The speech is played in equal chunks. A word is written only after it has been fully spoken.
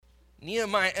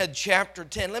Nehemiah chapter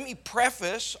 10. Let me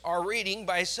preface our reading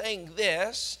by saying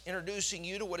this, introducing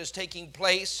you to what is taking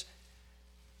place.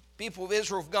 People of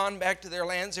Israel have gone back to their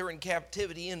lands. They were in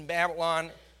captivity in Babylon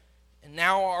and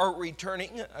now are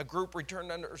returning. A group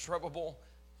returned under Zerubbabel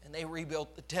and they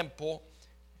rebuilt the temple.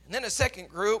 And then a second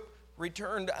group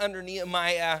returned under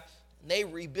Nehemiah and they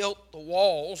rebuilt the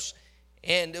walls.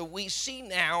 And we see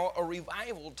now a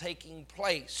revival taking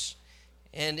place.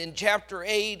 And in chapter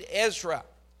 8, Ezra,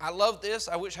 I love this.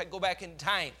 I wish I'd go back in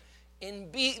time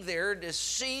and be there to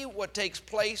see what takes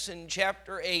place in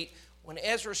chapter 8 when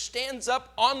Ezra stands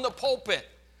up on the pulpit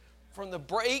from the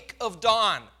break of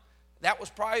dawn. That was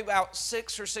probably about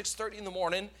 6 or 6:30 in the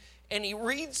morning. And he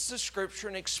reads the scripture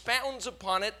and expounds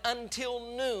upon it until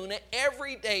noon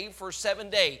every day for 7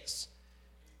 days.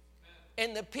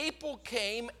 And the people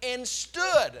came and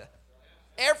stood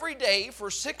every day for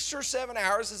 6 or 7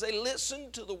 hours as they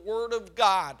listened to the word of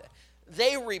God.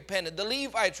 They repented, the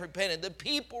Levites repented, the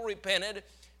people repented,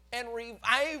 and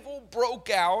revival broke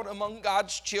out among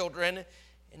God's children.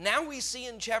 And now we see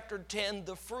in chapter 10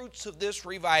 the fruits of this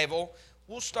revival.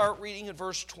 We'll start reading at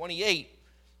verse 28.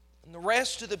 And the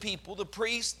rest of the people, the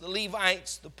priests, the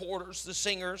Levites, the porters, the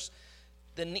singers,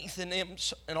 the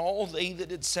Nethinims, and all they that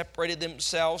had separated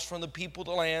themselves from the people of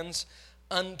the lands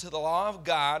unto the law of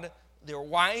God, their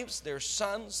wives, their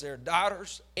sons, their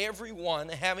daughters, every one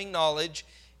having knowledge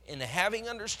and having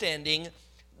understanding,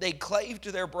 they clave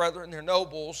to their brethren, their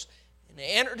nobles, and they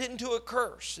entered into a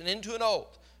curse and into an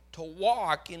oath to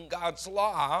walk in God's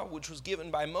law, which was given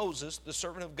by Moses, the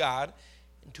servant of God,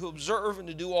 and to observe and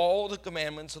to do all the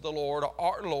commandments of the Lord,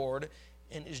 our Lord,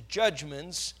 and his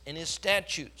judgments and his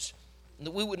statutes, and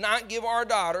that we would not give our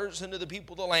daughters unto the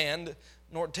people of the land,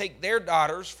 nor take their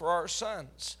daughters for our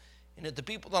sons, and that the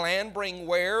people of the land bring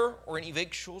ware or any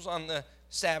victuals on the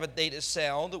Sabbath day to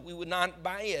sell, that we would not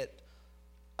buy it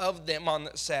of them on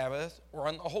the Sabbath or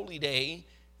on the holy day,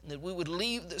 and that we would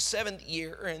leave the 7th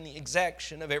year in the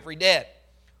exaction of every debt.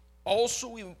 Also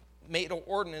we made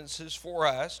ordinances for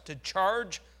us to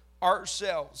charge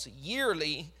ourselves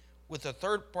yearly with a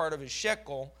third part of a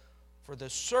shekel for the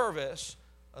service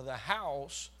of the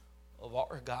house of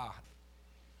our God.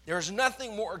 There's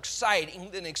nothing more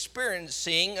exciting than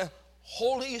experiencing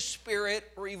Holy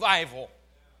Spirit revival.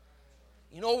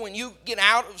 You know, when you get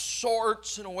out of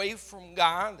sorts and away from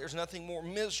God, there's nothing more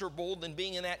miserable than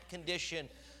being in that condition.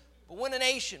 But when a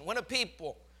nation, when a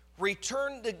people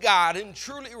return to God and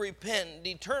truly repent and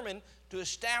determine to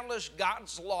establish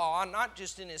God's law, not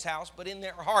just in his house, but in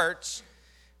their hearts,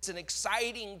 it's an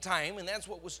exciting time, and that's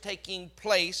what was taking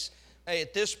place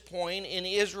at this point in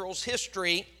Israel's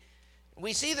history.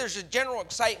 We see there's a general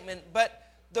excitement, but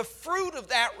the fruit of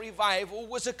that revival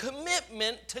was a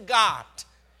commitment to God.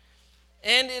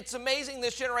 And it's amazing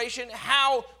this generation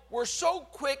how we're so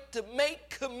quick to make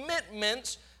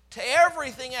commitments to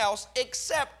everything else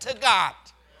except to God.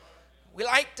 We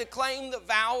like to claim that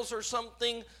vows are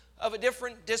something of a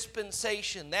different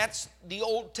dispensation. That's the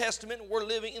Old Testament. We're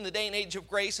living in the day and age of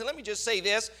grace. And let me just say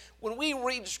this. When we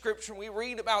read Scripture, we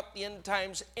read about the end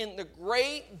times and the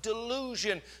great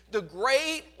delusion, the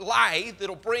great lie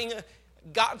that'll bring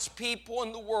God's people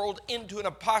and the world into an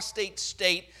apostate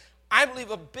state. I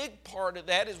believe a big part of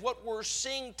that is what we're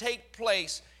seeing take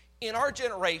place in our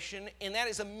generation, and that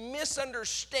is a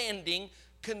misunderstanding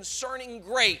concerning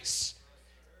grace.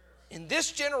 In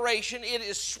this generation, it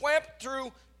is swept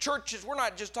through churches. We're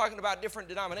not just talking about different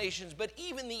denominations, but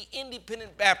even the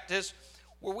independent Baptists,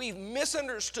 where we've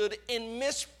misunderstood and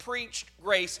mispreached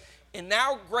grace. And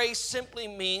now grace simply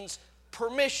means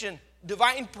permission,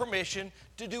 divine permission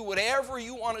to do whatever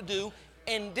you want to do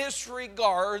and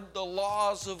disregard the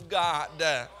laws of God.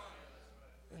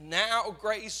 Now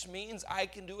grace means I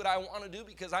can do what I want to do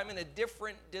because I'm in a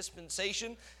different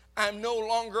dispensation. I'm no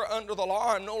longer under the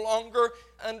law. I'm no longer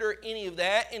under any of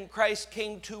that. And Christ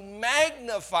came to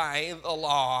magnify the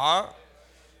law.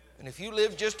 And if you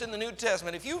live just in the New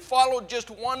Testament, if you followed just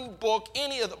one book,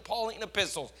 any of the Pauline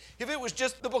epistles, if it was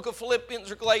just the book of Philippians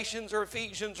or Galatians or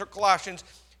Ephesians or Colossians,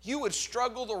 you would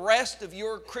struggle the rest of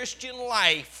your Christian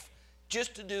life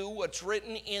just to do what's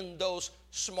written in those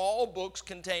small books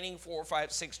containing 4, 5,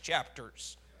 6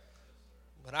 chapters.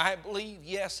 But I believe,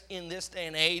 yes, in this day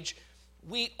and age,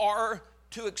 we are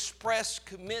to express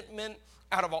commitment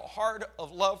out of a heart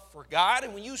of love for God.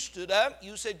 And when you stood up,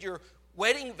 you said your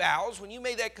wedding vows. When you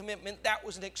made that commitment, that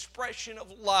was an expression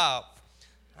of love.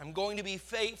 I'm going to be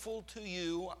faithful to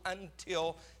you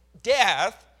until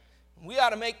death. We ought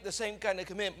to make the same kind of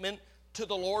commitment to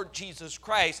the Lord Jesus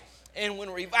Christ. And when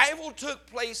revival took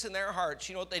place in their hearts,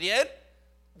 you know what they did?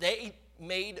 They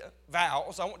made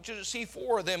vows. I want you to see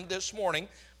 4 of them this morning.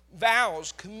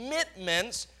 vows,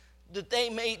 commitments that they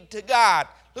made to God.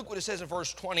 Look what it says in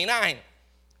verse 29.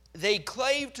 They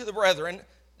clave to the brethren,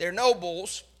 their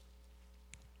nobles.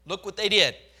 Look what they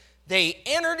did. They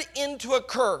entered into a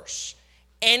curse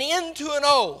and into an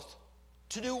oath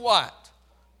to do what?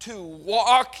 To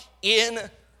walk in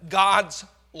God's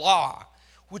law,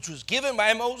 which was given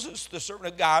by Moses, the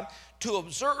servant of God, to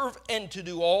observe and to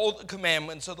do all the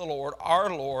commandments of the Lord, our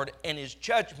Lord, and his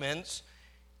judgments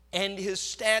and his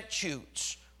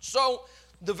statutes. So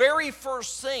the very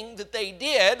first thing that they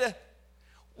did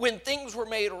when things were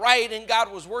made right and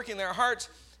God was working their hearts,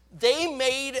 they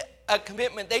made a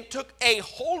commitment. They took a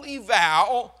holy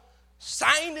vow,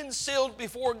 signed and sealed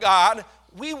before God.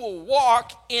 We will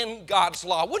walk in God's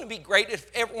law. Wouldn't it be great if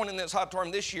everyone in this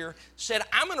auditorium this year said,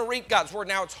 I'm going to read God's word.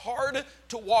 Now, it's hard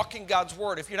to walk in God's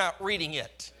word if you're not reading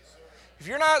it. If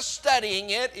you're not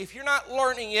studying it, if you're not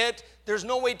learning it, there's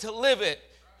no way to live it.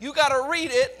 You got to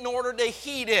read it in order to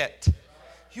heed it.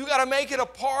 You got to make it a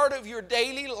part of your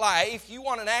daily life. You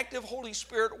want an active Holy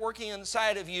Spirit working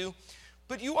inside of you,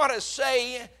 but you ought to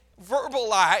say,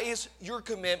 verbalize your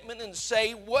commitment and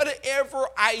say, whatever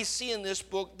I see in this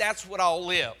book, that's what I'll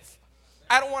live.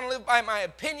 I don't want to live by my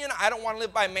opinion. I don't want to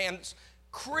live by man's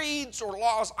creeds or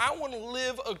laws. I want to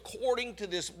live according to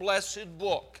this blessed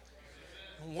book.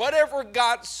 Whatever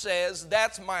God says,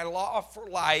 that's my law for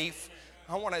life.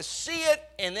 I want to see it,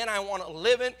 and then I want to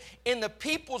live it. In the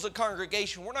people's of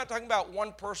congregation, we're not talking about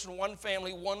one person, one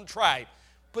family, one tribe,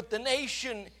 but the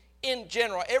nation in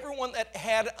general, everyone that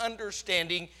had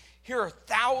understanding. Here are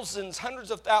thousands, hundreds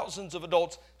of thousands of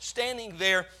adults standing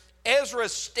there. Ezra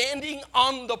standing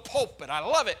on the pulpit. I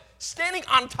love it. Standing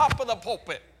on top of the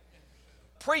pulpit,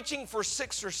 preaching for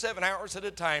 6 or 7 hours at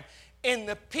a time. And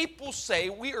the people say,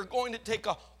 we are going to take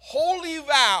a holy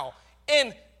vow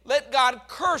and let God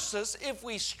curse us if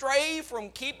we stray from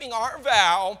keeping our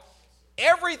vow.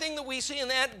 Everything that we see in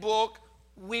that book,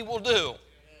 we will do.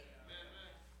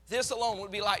 This alone would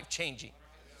be life-changing.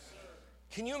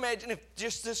 Can you imagine if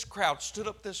just this crowd stood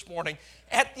up this morning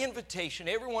at the invitation,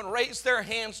 everyone raised their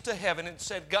hands to heaven and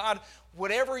said, God,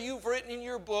 whatever you've written in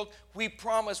your book, we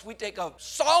promise we take a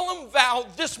solemn vow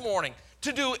this morning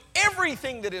to do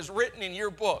everything that is written in your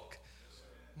book.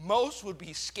 Most would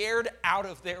be scared out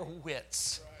of their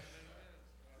wits.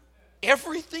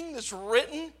 Everything that's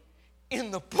written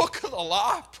in the book of the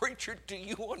law, preacher, do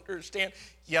you understand?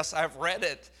 Yes, I've read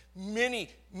it many,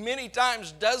 many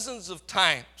times, dozens of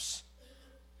times.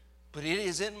 But it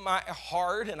is in my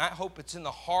heart, and I hope it's in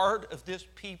the heart of this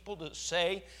people to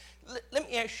say, let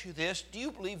me ask you this. Do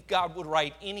you believe God would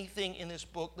write anything in this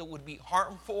book that would be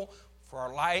harmful for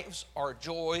our lives, our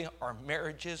joy, our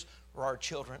marriages, or our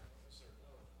children?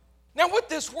 Now, what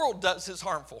this world does is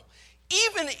harmful.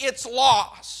 Even its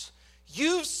laws.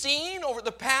 You've seen over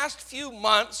the past few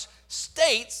months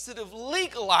states that have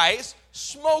legalized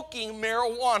smoking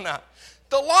marijuana.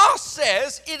 The law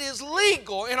says it is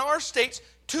legal in our states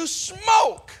to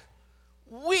smoke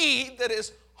weed that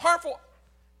is harmful.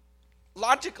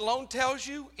 Logic alone tells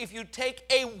you if you take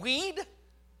a weed,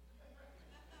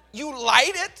 you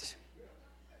light it,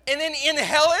 and then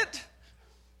inhale it,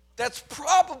 that's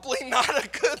probably not a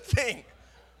good thing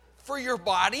for your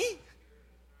body.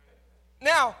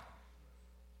 Now,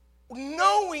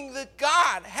 knowing that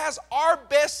God has our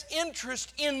best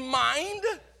interest in mind,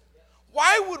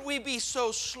 why would we be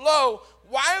so slow?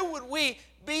 Why would we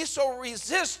be so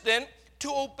resistant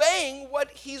to obeying what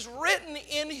he's written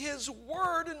in his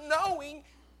word, knowing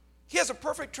he has a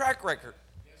perfect track record?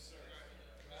 Yes,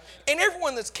 and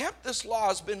everyone that's kept this law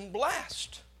has been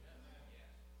blessed.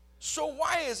 So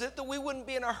why is it that we wouldn't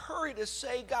be in a hurry to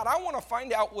say, God, I want to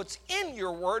find out what's in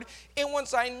your word, and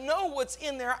once I know what's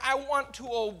in there, I want to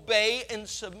obey and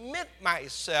submit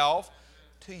myself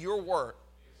to your word.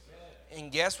 And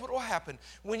guess what will happen?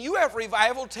 When you have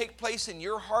revival take place in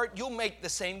your heart, you'll make the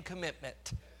same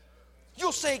commitment.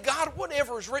 You'll say, God,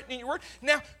 whatever is written in your word.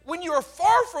 Now, when you're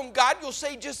far from God, you'll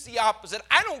say just the opposite.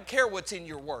 I don't care what's in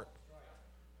your word.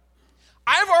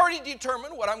 I've already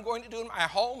determined what I'm going to do in my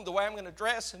home, the way I'm going to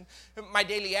dress, and my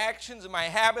daily actions, and my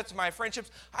habits, and my friendships.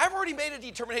 I've already made a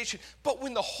determination. But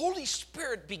when the Holy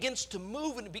Spirit begins to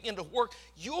move and begin to work,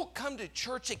 you'll come to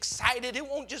church excited. It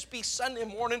won't just be Sunday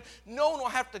morning. No one will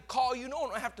have to call you. No one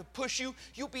will have to push you.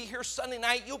 You'll be here Sunday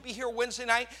night. You'll be here Wednesday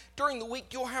night. During the week,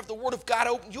 you'll have the Word of God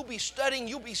open. You'll be studying.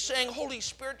 You'll be saying, Holy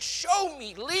Spirit, show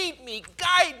me, lead me,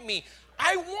 guide me.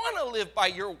 I want to live by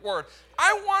your word.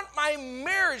 I want my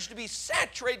marriage to be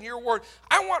saturated in your word.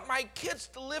 I want my kids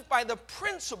to live by the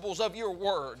principles of your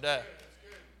word.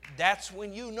 That's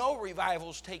when you know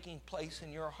revival's taking place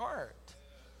in your heart.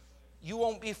 You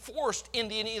won't be forced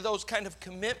into any of those kind of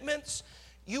commitments.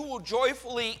 you will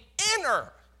joyfully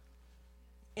enter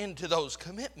into those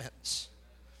commitments.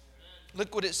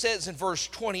 Look what it says in verse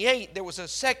 28. There was a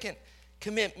second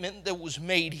commitment that was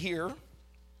made here.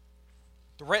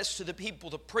 The rest of the people,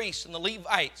 the priests and the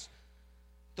Levites,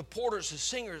 the porters, the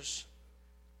singers,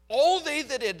 all they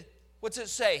that had, what's it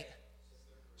say?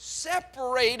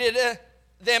 Separated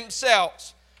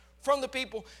themselves from the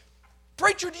people.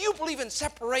 Preacher, do you believe in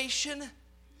separation?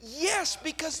 Yes,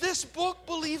 because this book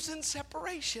believes in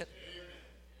separation.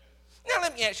 Now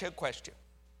let me ask you a question.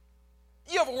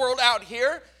 You have a world out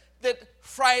here that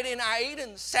Friday night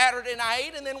and Saturday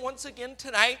night and then once again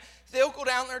tonight, they'll go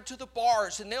down there to the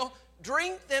bars and they'll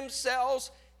drink themselves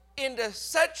into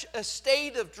such a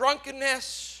state of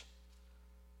drunkenness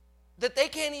that they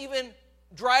can't even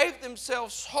drive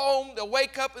themselves home. They'll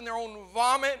wake up in their own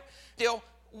vomit. They'll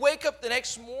wake up the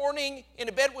next morning in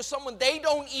a bed with someone they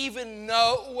don't even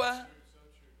know.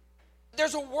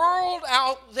 There's a world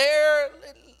out there.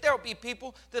 There'll be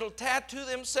people that'll tattoo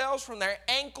themselves from their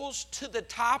ankles to the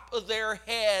top of their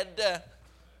head.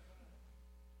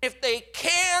 If they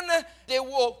can, they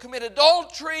will commit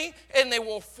adultery and they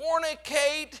will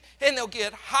fornicate and they'll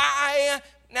get high.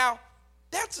 Now,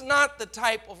 that's not the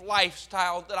type of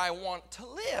lifestyle that I want to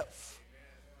live.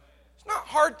 It's not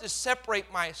hard to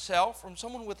separate myself from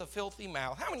someone with a filthy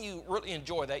mouth. How many of you really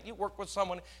enjoy that? You work with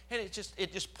someone and it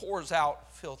just pours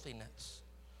out filthiness.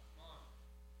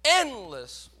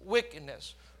 Endless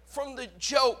wickedness from the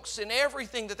jokes and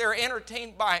everything that they're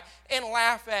entertained by and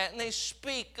laugh at and they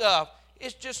speak of.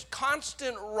 It's just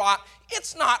constant rot.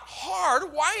 It's not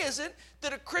hard. Why is it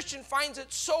that a Christian finds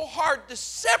it so hard to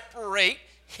separate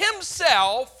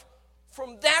himself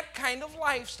from that kind of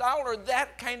lifestyle or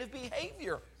that kind of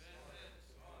behavior?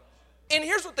 And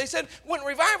here's what they said. When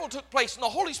revival took place and the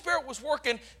Holy Spirit was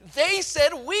working, they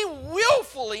said, we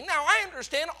willfully. Now, I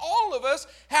understand all of us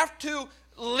have to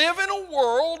live in a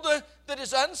world that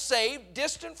is unsaved,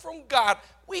 distant from God.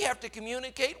 We have to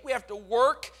communicate. We have to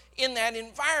work in that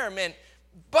environment.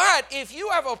 But if you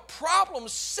have a problem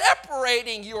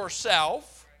separating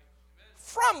yourself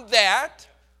from that,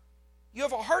 you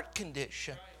have a heart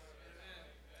condition.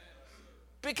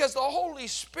 Because the Holy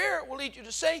Spirit will lead you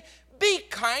to say, be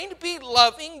kind, be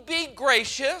loving, be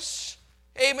gracious.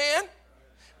 Amen?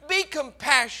 Be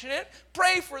compassionate.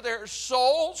 Pray for their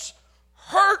souls.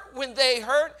 Hurt when they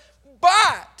hurt.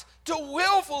 But to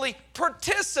willfully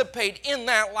participate in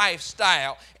that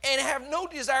lifestyle and have no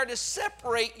desire to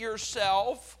separate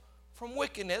yourself from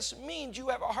wickedness means you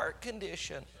have a heart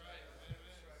condition.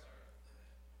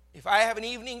 If I have an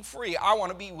evening free, I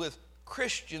want to be with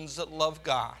Christians that love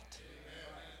God.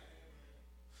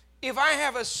 If I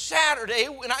have a Saturday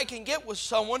when I can get with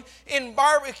someone in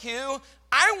barbecue,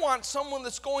 I want someone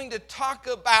that's going to talk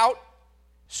about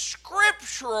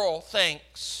scriptural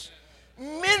things,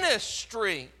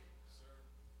 ministry.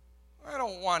 I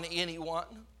don't want anyone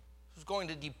who's going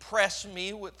to depress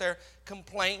me with their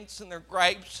complaints and their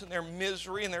gripes and their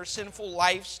misery and their sinful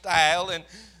lifestyle and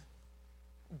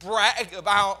brag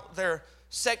about their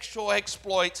sexual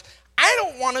exploits. I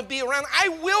don't want to be around. I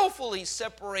willfully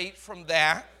separate from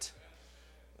that.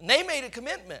 And they made a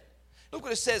commitment. Look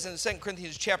what it says in 2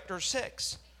 Corinthians chapter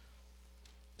 6.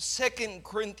 2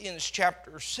 Corinthians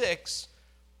chapter 6,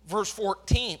 verse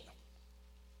 14.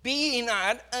 Be ye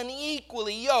not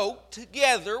unequally yoked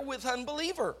together with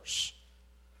unbelievers.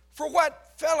 For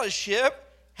what fellowship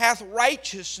hath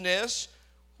righteousness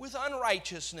with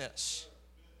unrighteousness?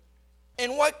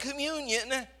 And what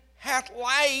communion hath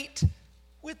light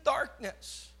with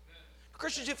darkness?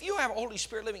 Christians, if you have a Holy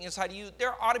Spirit living inside of you,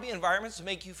 there ought to be environments that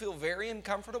make you feel very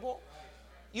uncomfortable.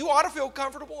 You ought to feel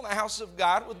comfortable in the house of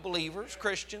God with believers,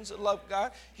 Christians that love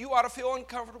God. You ought to feel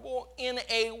uncomfortable in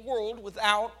a world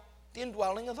without the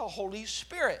indwelling of the Holy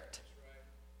Spirit.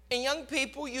 And young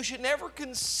people, you should never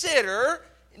consider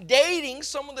dating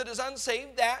someone that is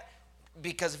unsaved,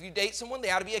 because if you date someone, they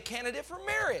ought to be a candidate for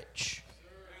marriage.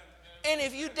 And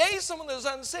if you date someone that is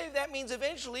unsaved, that means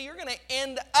eventually you're going to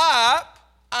end up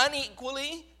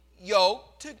unequally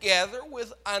yoked together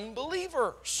with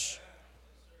unbelievers.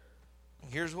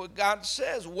 Here's what God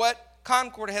says. What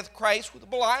concord hath Christ with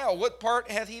Belial? What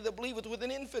part hath he that believeth with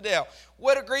an infidel?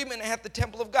 What agreement hath the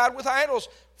temple of God with idols?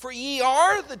 For ye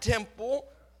are the temple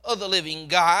of the living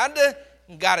God.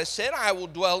 And God has said, I will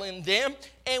dwell in them.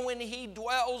 And when he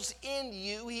dwells in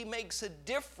you, he makes a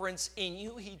difference in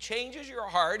you. He changes your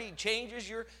heart. He changes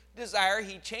your desire.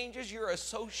 He changes your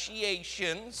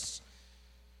associations.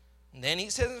 And then he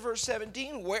says in verse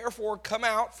 17, wherefore come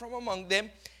out from among them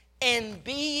and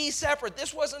be ye separate.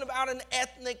 This wasn't about an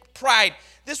ethnic pride.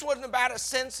 This wasn't about a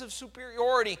sense of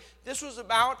superiority. This was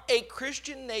about a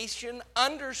Christian nation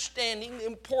understanding the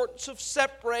importance of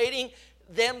separating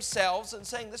themselves and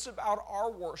saying, this is about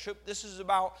our worship. This is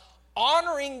about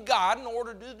honoring God. In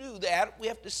order to do that, we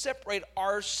have to separate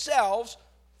ourselves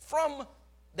from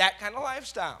that kind of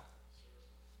lifestyle.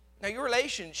 Now, your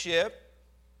relationship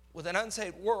with an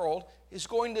unsaved world is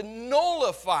going to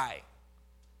nullify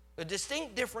a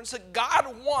distinct difference that God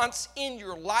wants in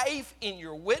your life, in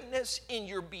your witness, in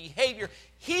your behavior.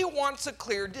 He wants a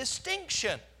clear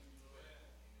distinction.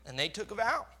 And they took a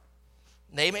vow.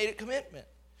 They made a commitment.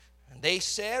 And they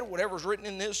said, whatever's written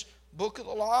in this book of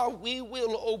the law, we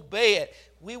will obey it.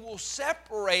 We will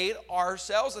separate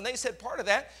ourselves. And they said part of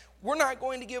that, we're not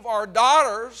going to give our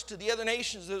daughters to the other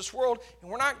nations of this world,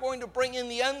 and we're not going to bring in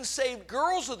the unsaved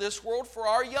girls of this world for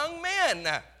our young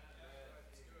men.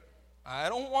 I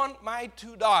don't want my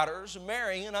 2 daughters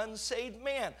marrying an unsaved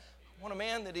man. I want a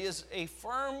man that is a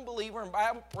firm believer in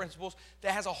Bible principles,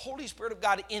 that has a Holy Spirit of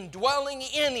God indwelling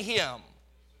in him,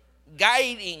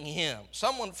 guiding him,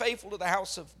 someone faithful to the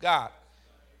house of God.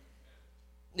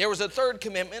 There was a third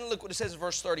commitment. Look what it says in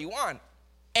verse 31.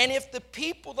 And if the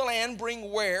people of the land bring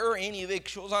ware or any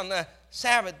victuals on the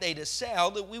Sabbath day to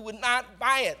sell, that we would not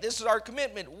buy it. This is our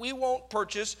commitment. We won't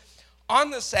purchase on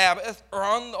the Sabbath or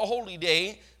on the holy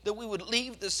day, that we would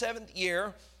leave the 7th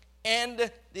year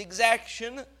and the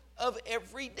exaction of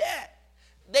every debt.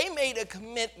 They made a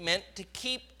commitment to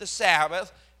keep the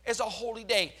Sabbath as a holy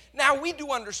day. Now, we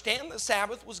do understand the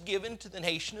Sabbath was given to the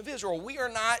nation of Israel. We are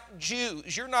not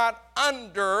Jews. You're not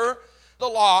under the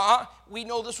law. We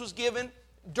know this was given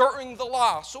during the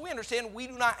law. So we understand we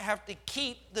do not have to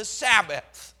keep the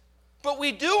Sabbath. But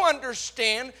we do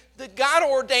understand that God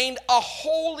ordained a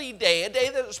holy day, a day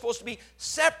that is supposed to be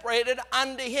separated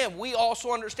unto Him. We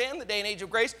also understand the day and age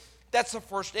of grace. That's the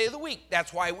first day of the week.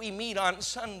 That's why we meet on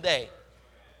Sunday.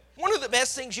 One of the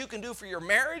best things you can do for your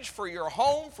marriage, for your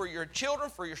home, for your children,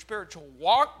 for your spiritual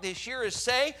walk this year is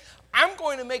say, I'm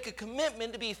going to make a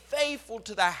commitment to be faithful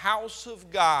to the house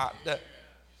of God.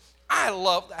 I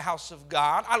love the house of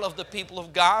God. I love the people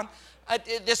of God.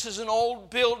 This is an old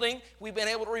building. We've been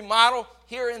able to remodel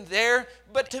here and there.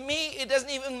 But to me, it doesn't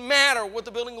even matter what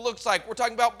the building looks like. We're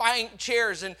talking about buying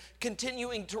chairs and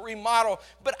continuing to remodel.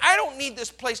 But I don't need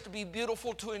this place to be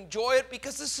beautiful to enjoy it,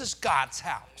 because this is God's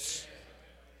house.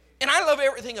 And I love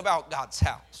everything about God's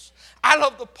house. I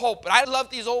love the pulpit. I love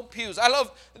these old pews. I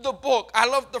love the book. I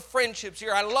love the friendships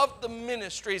here. I love the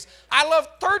ministries. I love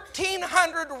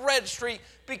 1300 Red Street,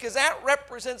 because that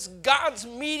represents God's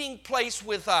meeting place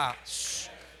with us.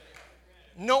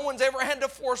 No one's ever had to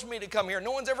force me to come here.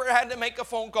 No one's ever had to make a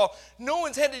phone call. No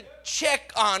one's had to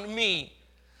check on me.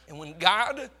 And when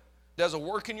God does a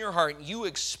work in your heart and you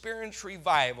experience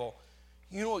revival,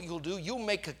 you know what you'll do? You'll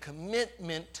make a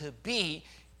commitment to be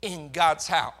in God's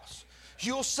house.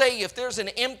 You'll say, if there's an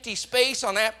empty space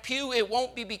on that pew, it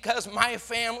won't be because my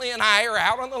family and I are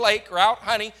out on the lake or out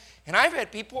hunting. And I've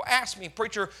had people ask me,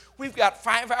 preacher, we've got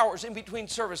 5 hours in between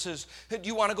services. Do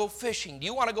you want to go fishing? Do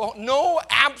you want to go? No,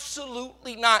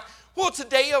 absolutely not. Well, it's a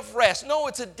day of rest. No,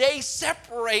 it's a day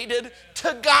separated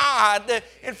to God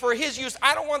and for His use.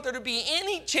 I don't want there to be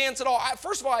any chance at all.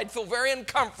 First of all, I'd feel very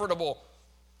uncomfortable.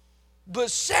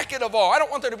 But second of all, I don't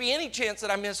want there to be any chance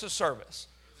that I miss a service.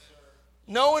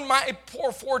 Knowing my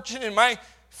poor fortune and my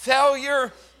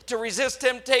failure to resist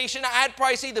temptation, I'd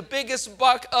probably see the biggest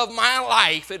buck of my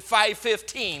life at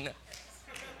 5:15.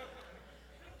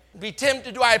 Be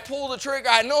tempted, do I pull the trigger?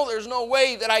 I know there's no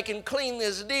way that I can clean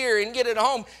this deer and get it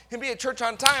home and be at church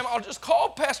on time. I'll just call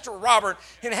Pastor Robert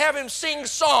and have him sing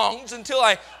songs until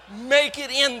I make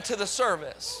it into the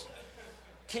service.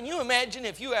 Can you imagine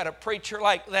if you had a preacher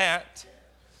like that?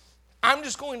 I'm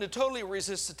just going to totally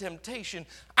resist the temptation.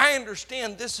 I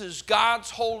understand this is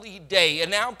God's holy day, and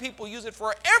now people use it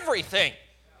for everything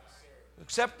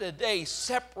except a day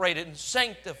separated and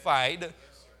sanctified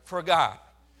for God.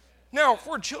 Now, if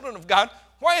we're children of God,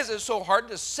 why is it so hard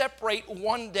to separate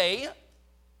one day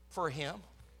for Him?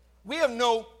 We have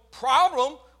no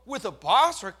problem with a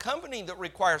boss or company that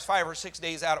requires 5 or 6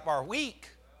 days out of our week.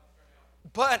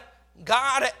 But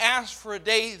God asked for a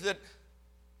day that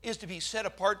is to be set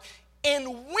apart. And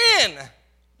when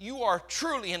you are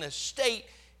truly in a state,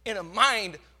 in a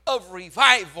mind of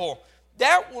revival,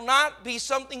 that will not be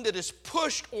something that is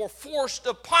pushed or forced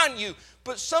upon you,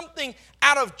 but something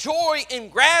out of joy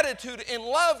and gratitude and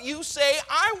love. You say,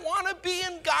 I want to be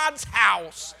in God's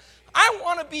house. I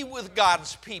want to be with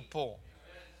God's people.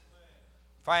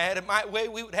 If I had it my way,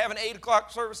 we would have an 8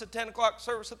 o'clock service, a 10 o'clock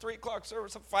service, a 3 o'clock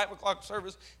service, a 5 o'clock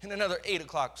service, and another 8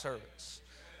 o'clock service.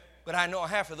 But I know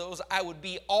half of those I would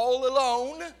be all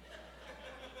alone.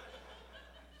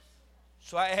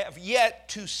 So I have yet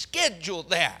to schedule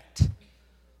that.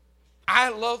 I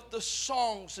love the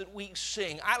songs that we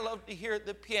sing. I love to hear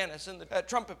the pianists and the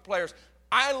trumpet players.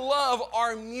 I love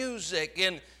our music,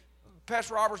 and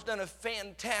Pastor Robert's done a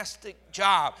fantastic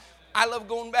job. I love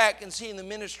going back and seeing the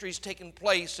ministries taking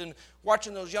place and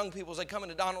watching those young people as they come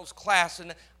into Donald's class.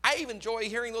 And I even enjoy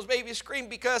hearing those babies scream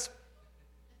because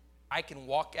I can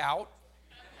walk out,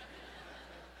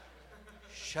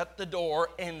 shut the door,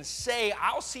 and say,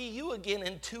 I'll see you again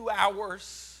in 2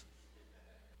 hours.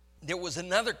 There was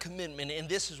another commitment, and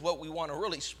this is what we want to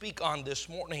really speak on this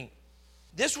morning.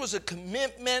 This was a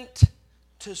commitment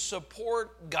to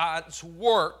support God's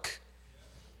work.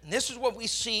 And this is what we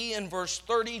see in verse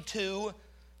 32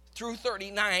 through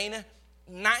 39.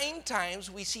 9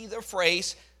 times we see the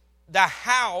phrase, the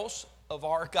house of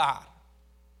our God.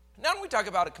 Now when we talk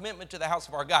about a commitment to the house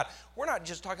of our God, we're not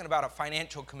just talking about a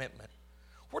financial commitment.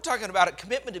 We're talking about a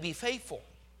commitment to be faithful.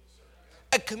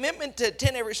 A commitment to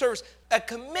attend every service. A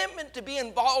commitment to be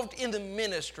involved in the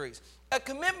ministries. A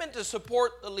commitment to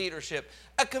support the leadership.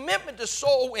 A commitment to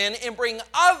soul win and bring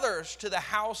others to the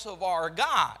house of our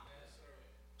God.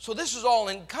 So this is all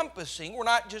encompassing. We're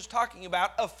not just talking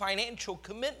about a financial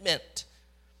commitment.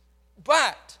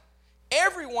 But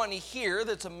everyone here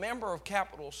that's a member of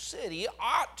Capital City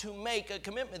ought to make a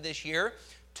commitment this year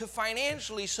to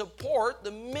financially support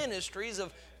the ministries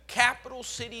of Capital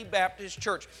City Baptist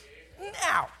Church.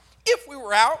 Now, if we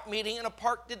were out meeting in a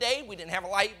park today, we didn't have a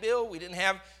light bill, we didn't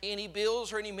have any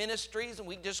bills or any ministries, and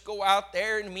we'd just go out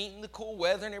there and meet in the cool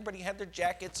weather, and everybody had their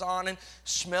jackets on and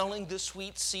smelling the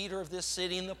sweet cedar of this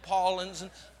city and the pollens, and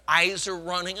eyes are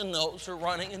running and nose are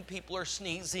running and people are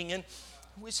sneezing, and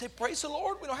we say, praise the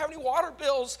Lord, we don't have any water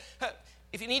bills.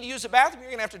 If you need to use the bathroom, you're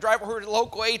going to have to drive over to the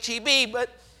local HEB, but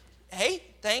hey,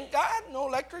 thank God, no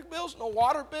electric bills, no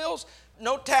water bills,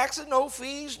 no taxes, no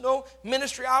fees, no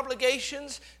ministry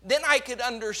obligations. Then I could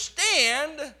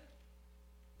understand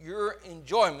your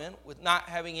enjoyment with not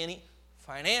having any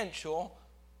financial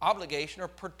obligation or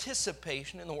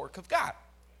participation in the work of God.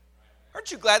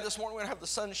 Aren't you glad this morning we're going to have the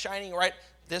sun shining right?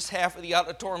 This half of the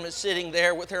auditorium is sitting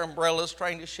there with their umbrellas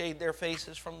trying to shade their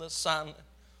faces from the sun.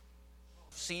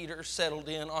 Cedar settled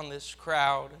in on this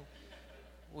crowd.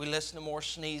 We listen to more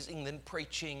sneezing than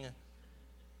preaching.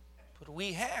 But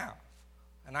we have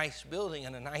a nice building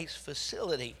and a nice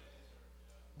facility.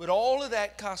 But all of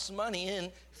that costs money,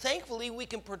 and thankfully we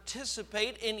can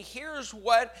participate. And here's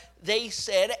what they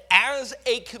said as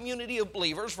a community of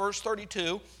believers, verse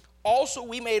 32. Also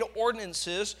we made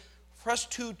ordinances for us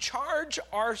to charge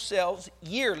ourselves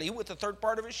yearly with a third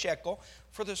part of a shekel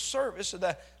for the service of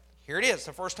here it is,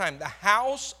 the first time, the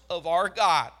house of our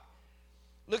God.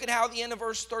 Look at how the end of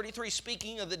verse 33,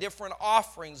 speaking of the different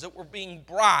offerings that were being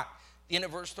brought, the end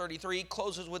of verse 33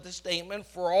 closes with the statement,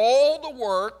 for all the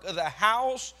work of the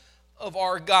house of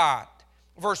our God.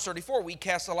 Verse 34, we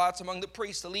cast the lots among the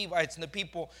priests, the Levites, and the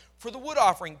people for the wood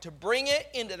offering to bring it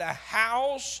into the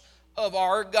house of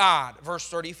our God. Verse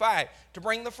 35, to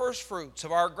bring the first fruits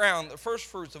of our ground, the first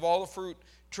fruits of all the fruit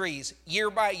trees, year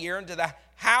by year into the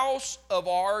house of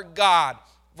our God.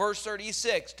 Verse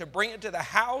 36, to bring it to the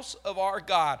house of our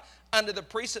God, under the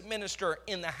priest that minister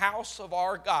in the house of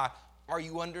our God. Are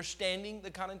you understanding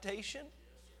the connotation?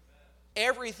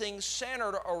 Everything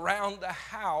centered around the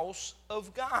house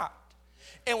of God.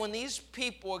 And when these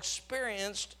people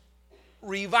experienced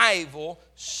revival,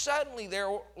 suddenly their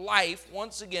life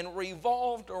once again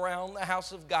revolved around the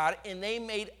house of God, and they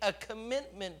made a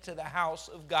commitment to the house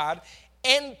of God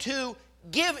and to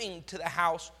giving to the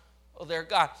house of their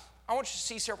God. I want you to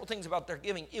see several things about their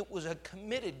giving. It was a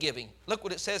committed giving. Look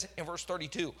what it says in verse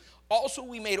 32. Also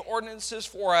we made ordinances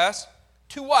for us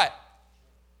to what?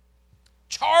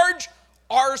 Charge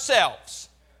ourselves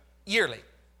yearly.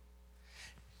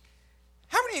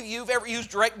 How many of you have ever used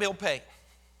direct bill pay?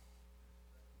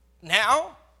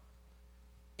 Now,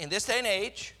 in this day and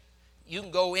age, you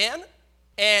can go in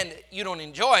and you don't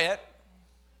enjoy it,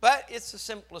 but it's the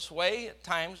simplest way at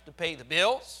times to pay the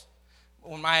bills.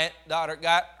 When my daughter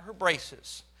got her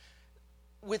braces,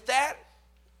 with that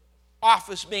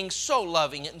office being so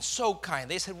loving and so kind,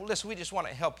 they said, well, listen, we just want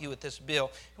to help you with this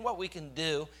bill. And what we can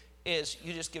do is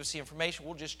you just give us the information.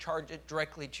 We'll just charge it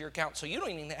directly to your account. So you don't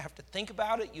even have to think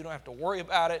about it. You don't have to worry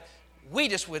about it. We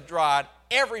just withdraw it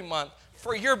every month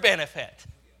for your benefit.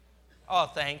 Oh,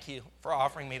 thank you for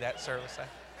offering me that service.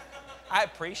 I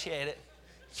appreciate it.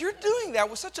 You're doing that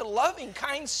with such a loving,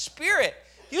 kind spirit.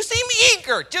 You seem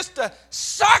eager just to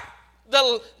suck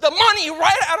the money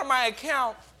right out of my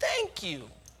account. Thank you.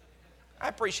 I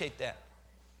appreciate that.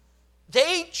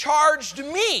 They charged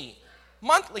me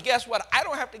monthly. Guess what? I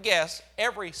don't have to guess.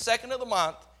 Every second of the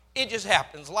month, it just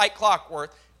happens like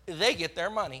clockwork. They get their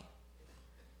money.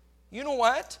 You know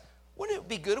what? Wouldn't it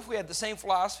be good if we had the same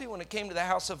philosophy when it came to the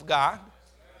house of God?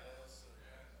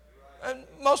 And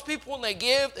most people, when they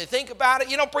give, they think about it.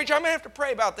 You know, preacher, I'm going to have to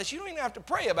pray about this. You don't even have to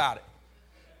pray about it.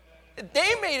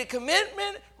 They made a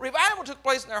commitment. Revival took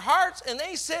place in their hearts, and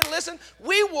they said, listen,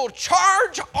 we will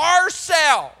charge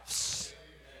ourselves.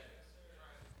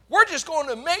 We're just going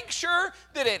to make sure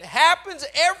that it happens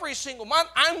every single month.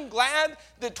 I'm glad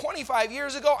that 25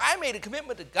 years ago I made a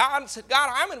commitment to God and said,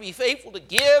 God, I'm going to be faithful to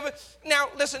give. Now,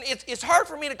 listen, it's hard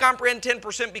for me to comprehend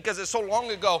 10% because it's so long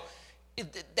ago.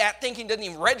 That thinking doesn't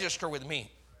even register with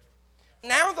me.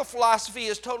 Now the philosophy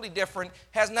is totally different,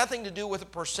 has nothing to do with a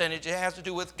percentage. It has to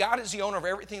do with God is the owner of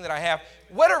everything that I have.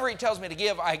 Whatever He tells me to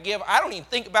give, I give. I don't even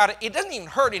think about it. It doesn't even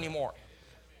hurt anymore.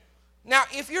 Now,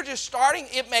 if you're just starting,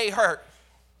 it may hurt.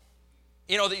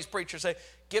 You know, these preachers say,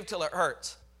 give till it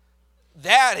hurts.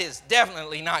 That is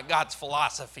definitely not God's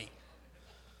philosophy.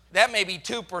 That may be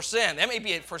 2%. That may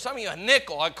be, for some of you, a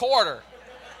nickel, a quarter.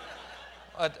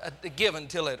 Give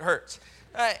until it hurts.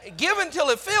 Give until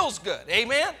it feels good.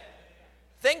 Amen?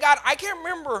 Thank God. I can't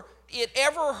remember it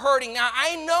ever hurting. Now,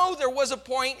 I know there was a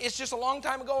point. It's just a long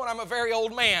time ago, and I'm a very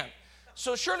old man.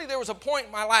 So surely there was a point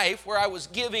in my life where I was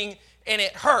giving, and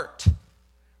it hurt.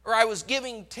 Or I was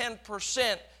giving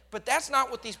 10%. But that's not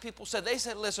what these people said. They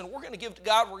said, listen, we're going to give to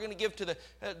God. We're going to give to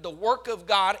the work of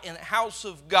God in the house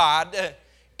of God.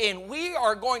 And we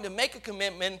are going to make a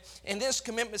commitment, and this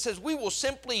commitment says we will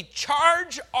simply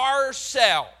charge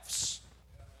ourselves.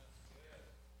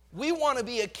 We want to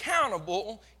be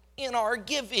accountable in our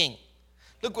giving.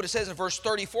 Look what it says in verse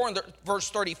 34 and verse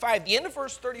 35. The end of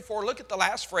verse 34, look at the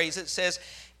last phrase. It says,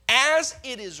 as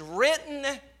it is written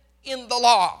in the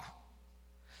law.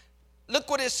 Look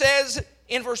what it says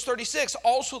in verse 36.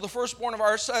 Also the firstborn of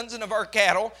our sons and of our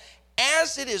cattle,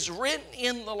 as it is written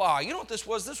in the law. You know what this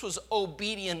was? This was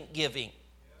obedient giving.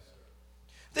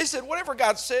 They said, whatever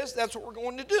God says, that's what we're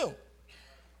going to do.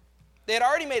 They had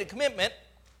already made a commitment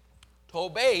to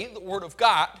obey the word of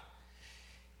God.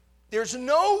 There's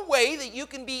no way that you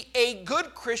can be a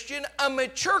good Christian, a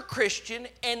mature Christian,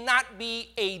 and not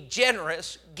be a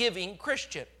generous, giving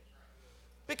Christian.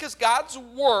 Because God's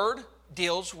word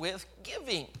deals with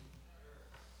giving.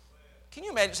 Can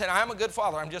you imagine saying, I'm a good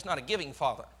father, I'm just not a giving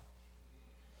father?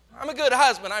 I'm a good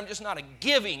husband, I'm just not a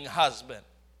giving husband.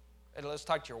 And let's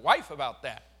talk to your wife about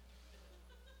that.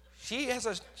 She has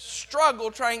a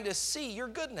struggle trying to see your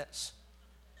goodness.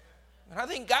 And I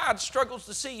think God struggles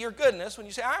to see your goodness when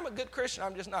you say, I'm a good Christian,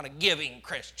 I'm just not a giving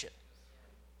Christian.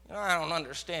 You know, I don't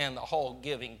understand the whole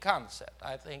giving concept.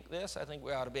 I think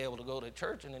we ought to be able to go to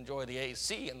church and enjoy the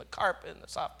AC and the carpet and the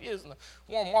soft pews and the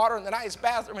warm water and the nice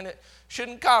bathroom, and it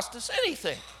shouldn't cost us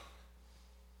anything.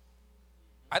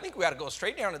 I think we ought to go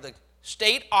straight down to the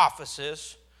state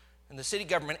offices and the city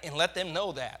government and let them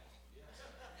know that.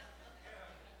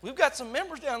 We've got some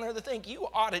members down there that think you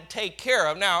ought to take care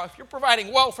of. Now, if you're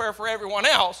providing welfare for everyone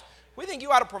else, we think you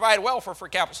ought to provide welfare for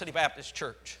Capital City Baptist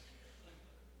Church.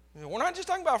 We're not just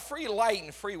talking about free light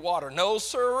and free water. No,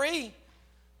 sirree.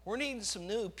 We're needing some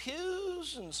new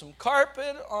pews and some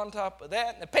carpet on top of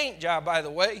that. And the paint job, by the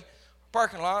way,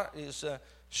 parking lot is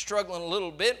struggling a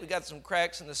little bit. We got some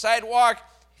cracks in the sidewalk.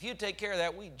 If you take care of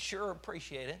that, we'd sure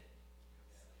appreciate it.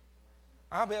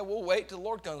 I bet we'll wait till the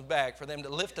Lord comes back for them to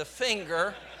lift a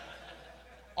finger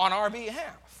on our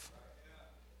behalf.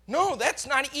 No, that's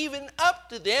not even up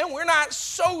to them. We're not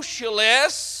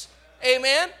socialists.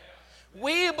 Amen.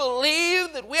 We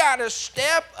believe that we ought to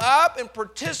step up and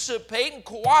participate and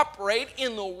cooperate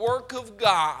in the work of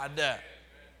God.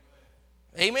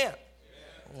 Amen.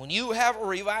 When you have a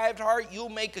revived heart, you'll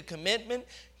make a commitment.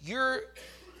 Your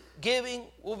giving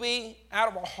will be out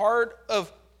of a heart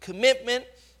of commitment,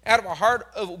 out of a heart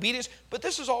of obedience. But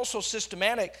this is also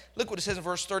systematic. Look what it says in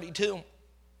verse 32.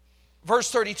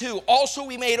 Verse 32, also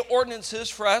we made ordinances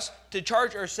for us to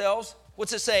charge ourselves,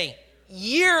 what's it say?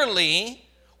 Yearly,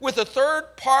 with a third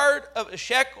part of a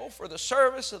shekel for the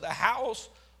service of the house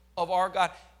of our God.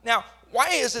 Now, why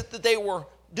is it that they were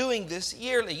doing this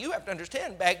yearly? You have to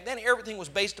understand, back then everything was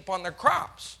based upon their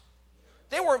crops.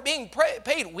 They weren't being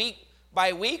paid week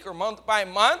by week or month by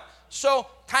month. So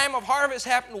time of harvest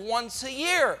happened once a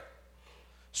year.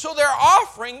 So their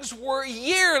offerings were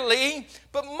yearly,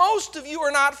 but most of you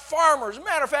are not farmers. As a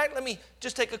matter of fact, let me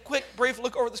just take a quick, brief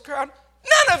look over this crowd.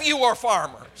 None of you are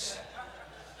farmers.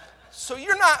 So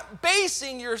you're not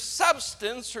basing your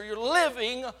substance or your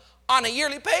living on a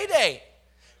yearly payday.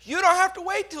 You don't have to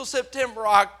wait till September,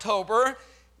 October.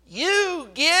 You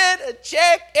get a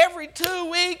check every 2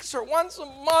 weeks or once a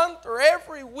month or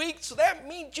every week. So that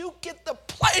means you get the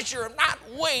pleasure of not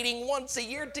waiting once a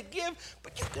year to give,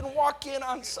 but you can walk in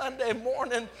on Sunday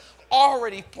morning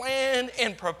already planned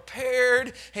and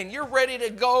prepared, and you're ready to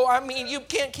go. I mean, you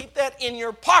can't keep that in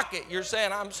your pocket. You're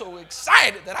saying, I'm so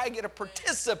excited that I get to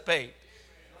participate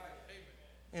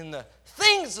in the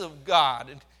things of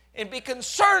God and be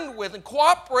concerned with and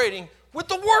cooperating with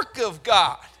the work of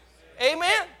God.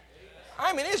 Amen?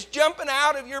 I mean, it's jumping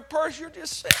out of your purse. You're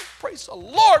just saying, praise the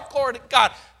Lord, glory to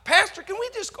God. Pastor, can we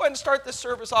just go ahead and start this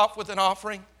service off with an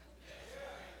offering?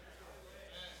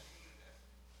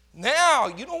 Now,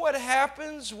 you know what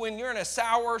happens when you're in a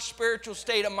sour spiritual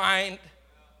state of mind?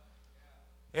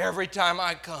 Every time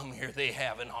I come here, they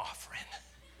have an offering.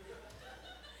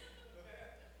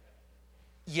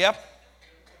 Yep.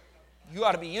 You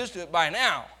ought to be used to it by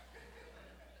now.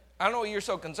 I don't know what you're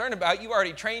so concerned about. You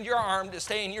already trained your arm to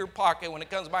stay in your pocket when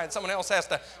it comes by and someone else has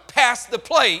to pass the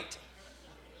plate.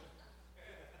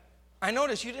 I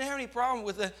noticed you didn't have any problem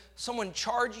with someone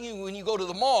charging you when you go to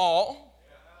the mall,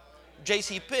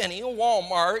 JCPenney, or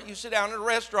Walmart. You sit down at a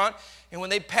restaurant, and when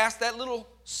they pass that little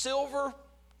silver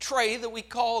tray that we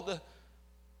call the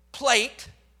plate,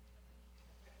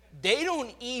 they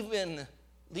don't even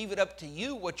leave it up to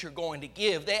you what you're going to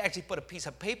give. They actually put a piece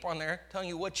of paper on there telling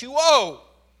you what you owe.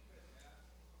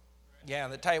 Yeah,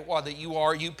 the tightwad that you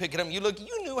are, you pick it up, you look,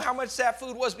 you knew how much that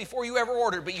food was before you ever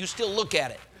ordered, but you still look at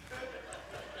it.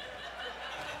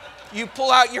 You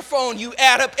pull out your phone, you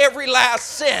add up every last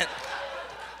cent.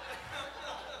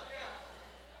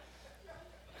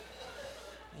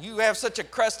 You have such a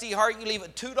crusty heart, you leave a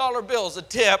 $2 bill as a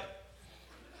tip.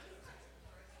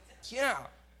 Yeah,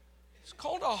 it's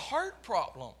called a heart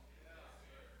problem.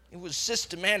 It was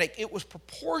systematic. It was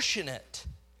proportionate.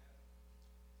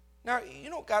 Now, you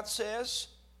know what God says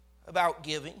about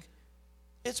giving?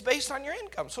 It's based on your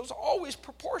income, so it's always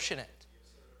proportionate.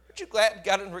 Aren't you glad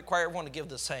God didn't require everyone to give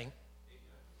the same?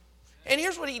 And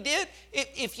here's what he did.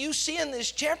 If you see in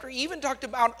this chapter, he even talked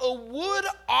about a wood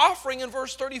offering in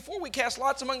verse 34. We cast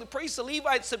lots among the priests, the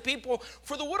Levites, the people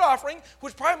for the wood offering,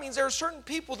 which probably means there are certain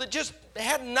people that just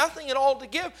had nothing at all to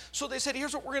give. So they said,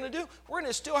 here's what we're going to do. We're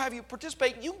going to still have you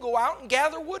participate. You can go out and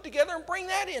gather wood together and bring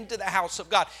that into the house of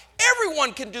God.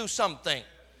 Everyone can do something.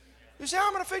 You say,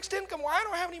 I'm on a fixed income. Well, I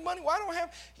don't have any money. Well, I don't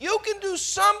have. You can do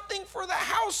something for the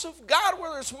house of God,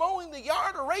 whether it's mowing the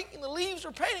yard or raking the leaves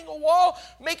or painting a wall,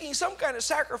 making some kind of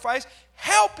sacrifice,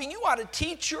 helping. You ought to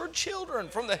teach your children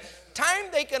from the time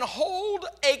they can hold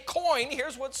a coin.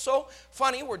 Here's what's so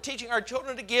funny. We're teaching our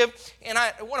children to give. And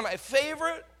one of my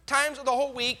favorite times of the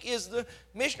whole week is the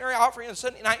missionary offering on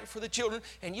Sunday night for the children.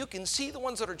 And you can see the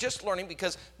ones that are just learning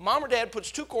because mom or dad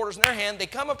puts 2 quarters in their hand. They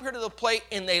come up here to the plate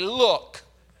and they look.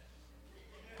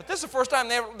 But this is the first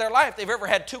time in their life they've ever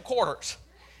had 2 quarters.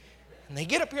 And they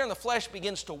get up here and the flesh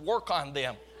begins to work on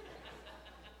them.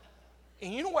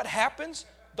 And you know what happens?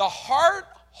 The heart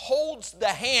holds the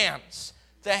hands.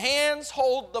 The hands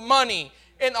hold the money.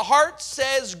 And the heart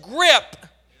says grip.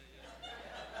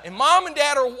 And mom and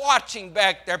dad are watching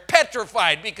back there,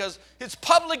 petrified because it's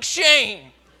public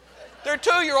shame. Their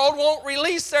 2-year-old won't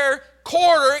release their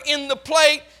quarter in the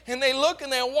plate, and they look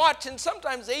and they watch, and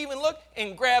sometimes they even look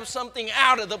and grab something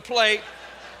out of the plate.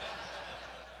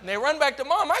 And they run back to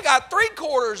mom, I got 3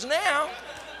 quarters now.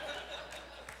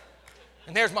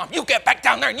 And there's mom, you get back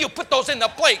down there and you put those in the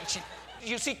plate.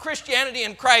 You see Christianity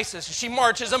in crisis. She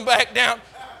marches them back down,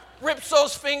 rips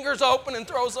those fingers open and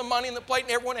throws the money in the plate,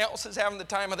 and everyone else is having the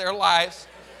time of their lives.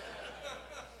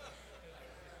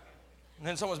 And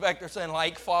then someone's back there saying,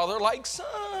 like father, like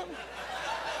son.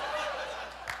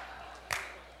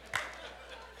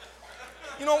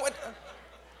 You know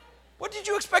what did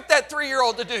you expect that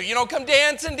 3-year-old to do? You know, come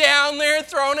dancing down there,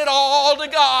 throwing it all to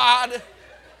God.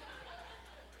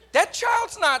 That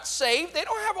child's not saved. They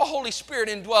don't have a Holy Spirit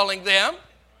indwelling them.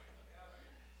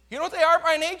 You know what they are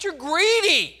by nature?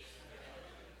 Greedy.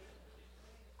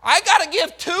 I got to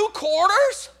give 2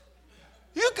 quarters?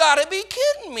 You got to be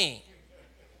kidding me.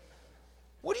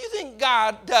 What do you think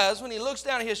God does when he looks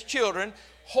down at his children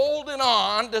holding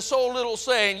on to so little,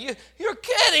 saying, you're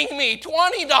kidding me,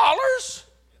 $20?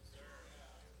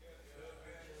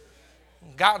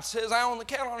 God says, I own the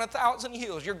cattle on 1,000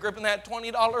 hills. You're gripping that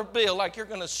 $20 bill like you're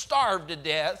going to starve to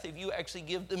death if you actually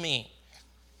give to me.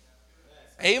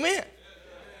 Amen.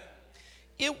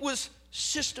 It was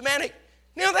systematic.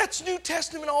 Now that's New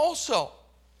Testament also.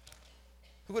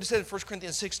 Look what it said in 1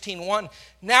 Corinthians 16:1.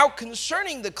 Now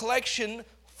concerning the collection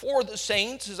for the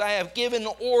saints, as I have given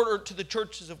order to the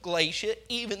churches of Galatia,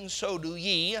 even so do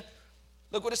ye.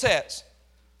 Look what it says.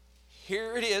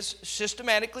 here it is,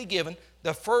 systematically given,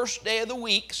 the first day of the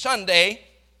week, Sunday,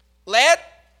 let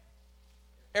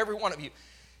every one of you.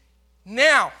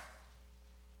 Now,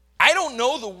 I don't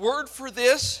know the word for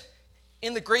this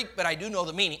in the Greek, but I do know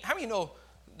the meaning. How many know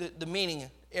the meaning,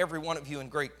 every one of you in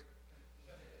Greek?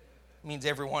 It means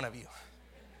every one of you.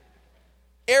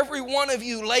 Every one of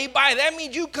you lay by. That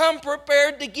means you come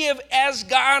prepared to give as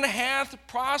God hath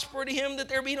prospered him, that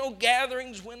there be no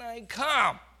gatherings when I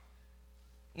come.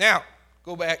 Now,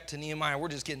 go back to Nehemiah. We're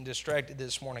just getting distracted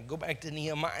this morning. Go back to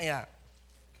Nehemiah.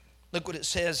 Look what it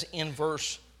says in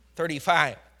verse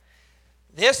 35.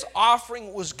 This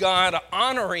offering was God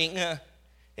honoring,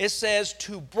 it says,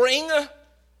 to bring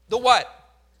the what?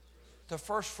 The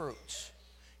first fruits.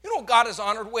 You know what God is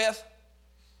honored with?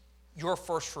 Your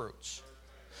first fruits.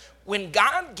 When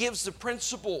God gives the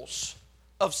principles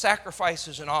of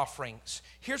sacrifices and offerings,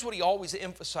 here's what he always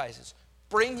emphasizes.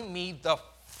 Bring me the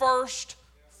first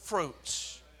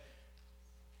fruits.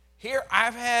 Here,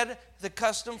 I've had the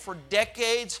custom for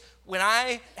decades. When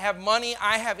I have money,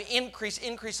 I have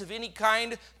increase of any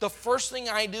kind. The first thing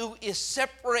I do is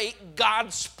separate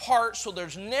God's part so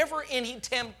there's never any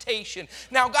temptation.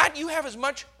 Now, God, you have as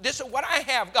much, this is what I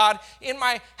have, God, in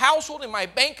my household, in my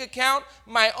bank account,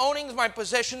 my ownings, my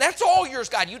possession. That's all yours,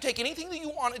 God. You take anything that you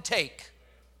want to take.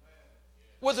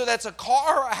 Whether that's a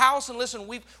car or a house, and listen,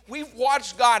 we've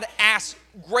watched God ask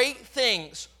great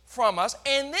things from us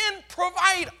and then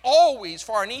provide always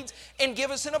for our needs and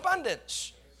give us in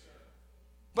abundance.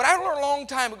 But I learned a long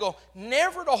time ago,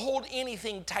 never to hold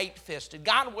anything tight-fisted.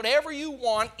 God, whatever you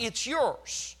want, it's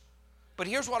yours. But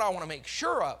here's what I want to make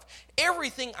sure of.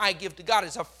 Everything I give to God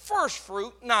is a first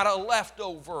fruit, not a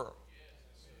leftover.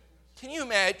 Can you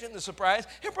imagine the surprise?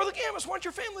 Hey, Brother Gammis, why don't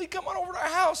your family come on over to our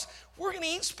house? We're going to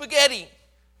eat spaghetti.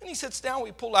 And he sits down,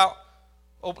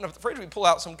 open up the fridge, we pull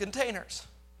out some containers.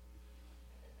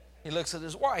 He looks at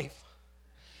his wife.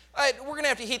 We're going to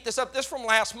have to heat this up. This from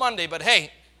last Monday, but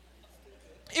hey,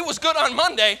 it was good on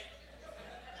Monday.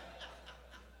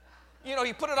 You know,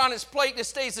 you put it on his plate and it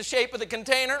stays the shape of the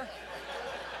container.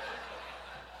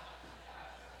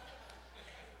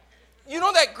 You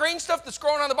know that green stuff that's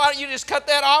growing on the bottom? You just cut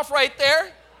that off right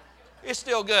there. It's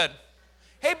still good.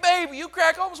 Hey, babe, you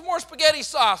crack open some more spaghetti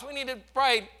sauce. We need to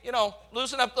probably,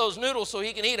 loosen up those noodles so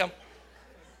he can eat them.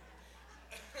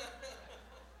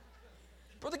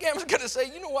 Brother Gam's going to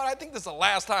say, you know what? I think this is the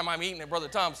last time I'm eating at Brother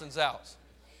Thompson's house.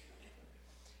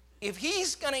 If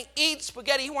he's going to eat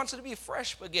spaghetti, he wants it to be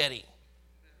fresh spaghetti.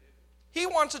 He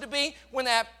wants it to be when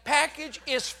that package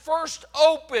is first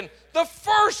open, the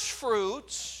first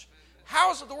fruits.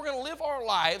 How is it that we're going to live our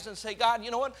lives and say, God,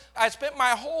 you know what? I spent my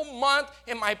whole month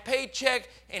in my paycheck,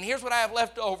 and here's what I have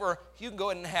left over. You can go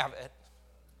ahead and have it.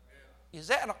 Is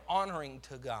that honoring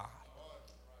to God?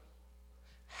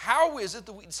 How is it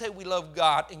that we say we love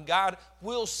God, and God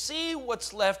will see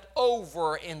what's left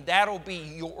over, and that'll be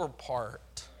your part?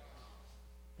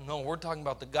 No, we're talking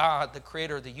about the God, the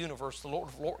creator of the universe, the Lord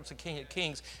of lords, the King of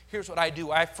kings. Here's what I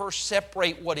do. I first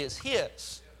separate what is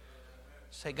his.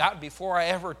 Say, God, before I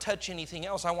ever touch anything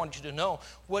else, I want you to know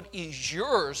what is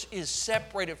yours is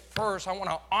separated first. I want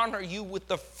to honor you with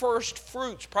the first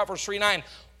fruits. Proverbs 3:9,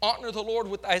 honor the Lord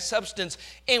with thy substance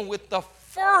and with the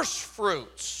first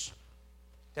fruits.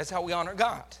 That's how we honor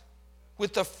God.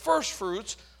 With the first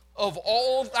fruits of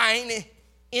all thine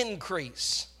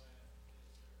increase.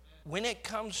 When it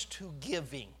comes to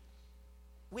giving,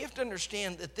 we have to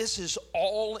understand that this is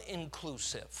all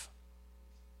inclusive.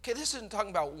 Okay, this isn't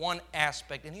talking about one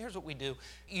aspect. And here's what we do.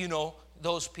 You know,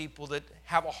 those people that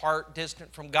have a heart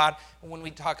distant from God, and when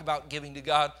we talk about giving to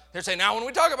God, they're saying, now when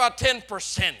we talk about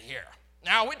 10% here,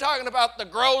 now we're talking about the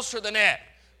gross or the net.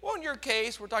 Well, in your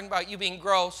case, we're talking about you being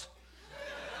gross.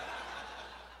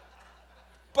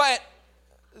 But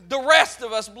the rest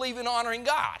of us believe in honoring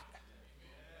God.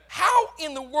 How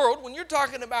in the world, when you're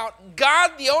talking about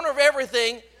God, the owner of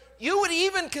everything, you would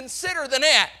even consider the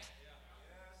net?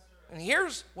 And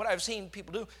here's what I've seen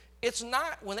people do. It's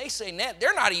not, when they say net,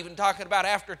 they're not even talking about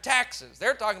after taxes.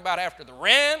 They're talking about after the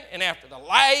rent, and after the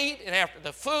light, and after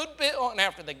the food bill, and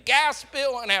after the gas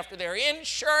bill, and after their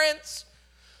insurance.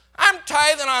 I'm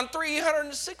tithing on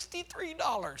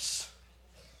 $363.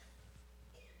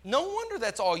 No wonder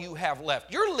that's all you have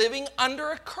left. You're living under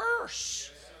a curse.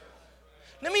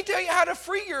 Let me tell you how to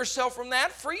free yourself from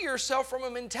that. Free yourself from a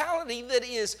mentality that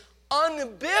is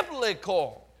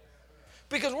unbiblical.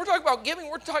 Because we're talking about giving,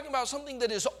 we're talking about something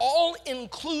that is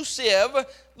all-inclusive.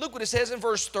 Look what it says in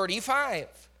verse 35.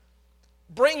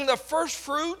 Bring the first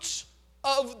fruits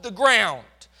of the ground,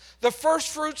 the first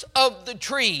fruits of the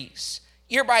trees,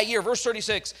 year by year. Verse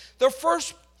 36, the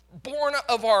first born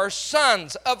of our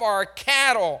sons, of our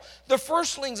cattle, the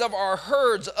firstlings of our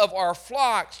herds, of our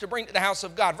flocks, to bring to the house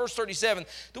of God. Verse 37,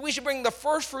 that we should bring the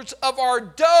first fruits of our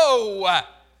dough.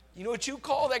 You know what you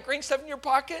call that green stuff in your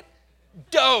pocket?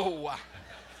 Dough.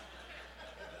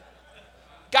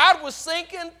 God was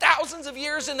thinking thousands of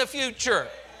years in the future.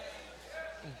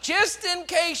 Just in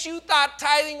case you thought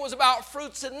tithing was about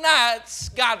fruits and nuts,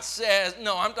 God says,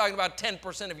 no, I'm talking about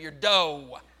 10% of your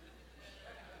dough.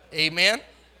 Amen?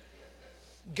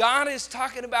 God is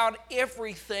talking about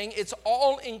everything. It's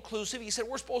all inclusive. He said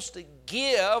we're supposed to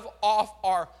give off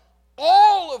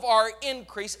all of our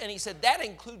increase, and he said that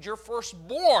includes your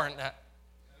firstborn. Let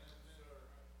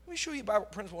me show you a Bible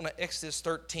principle in Exodus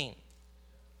 13.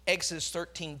 Exodus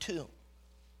 13:2.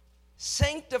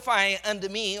 Sanctify unto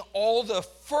me all the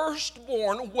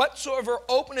firstborn whatsoever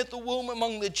openeth the womb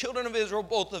among the children of Israel,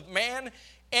 both of man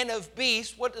and of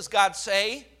beast. What does God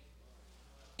say?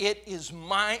 It is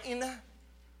mine.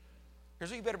 Here's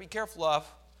what you better be careful of.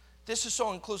 This is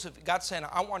so inclusive. God's saying,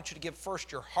 I want you to give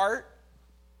first your heart,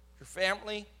 your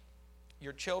family,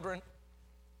 your children.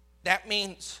 That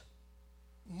means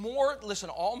listen,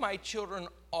 all my children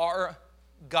are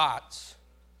God's.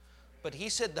 But he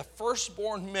said the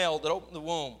firstborn male that opened the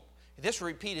womb, this will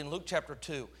repeat in Luke chapter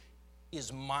 2,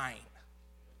 is mine.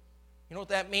 You know what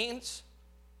that means?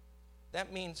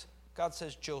 That means God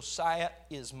says Josiah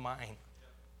is mine.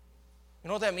 You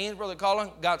know what that means, Brother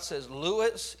Colin? God says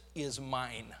Lewis is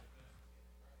mine.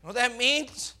 You know what that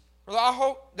means, Brother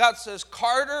Aho? God says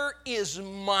Carter is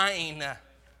mine.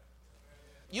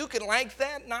 You can like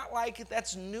that, not like it.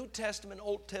 That's New Testament,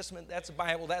 Old Testament. That's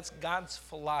Bible. That's God's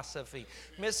philosophy.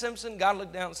 Miss Simpson, God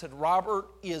looked down and said, Robert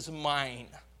is mine.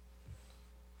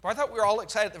 Well, I thought we were all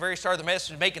excited at the very start of the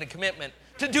message, making a commitment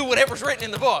to do whatever's written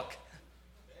in the book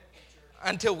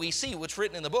until we see what's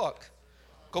written in the book.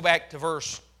 Go back to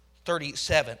verse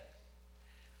 37.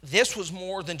 This was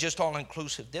more than just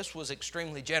all-inclusive. This was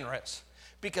extremely generous,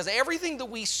 because everything that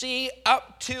we see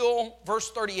up till verse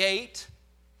 38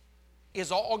 is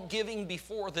all giving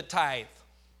before the tithe.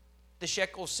 The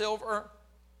shekel of silver,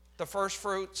 the first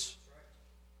fruits,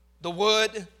 the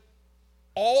wood,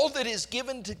 all that is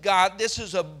given to God, this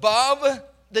is above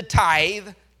the tithe.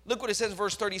 Look what it says in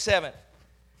verse 37.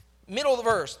 Middle of the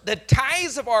verse. The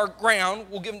tithes of our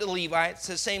ground will give them to the Levites.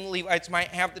 The same Levites might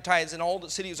have the tithes in all the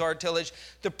cities of our tillage.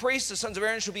 The priests, the sons of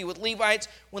Aaron, shall be with Levites.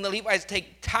 When the Levites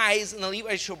take tithes, and the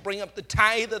Levites shall bring up the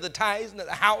tithe of the tithes into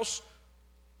the house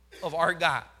of our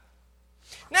God.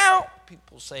 Now,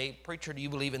 people say, preacher, do you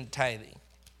believe in tithing?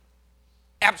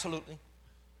 Absolutely.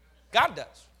 God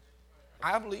does.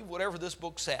 I believe whatever this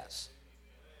book says.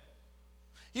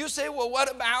 You say, well, what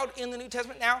about in the New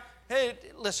Testament? Now, hey,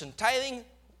 listen, tithing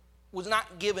was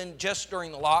not given just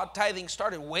during the law. Tithing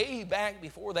started way back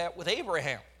before that with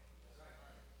Abraham.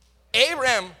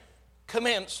 Abraham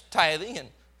commenced tithing,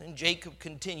 and Jacob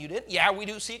continued it. Yeah, we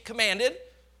do see it commanded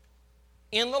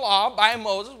in the law by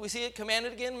Moses. We see it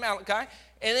commanded again in Malachi.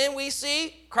 And then we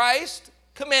see Christ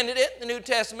commended it in the New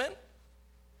Testament.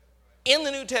 In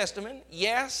the New Testament,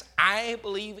 yes, I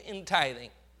believe in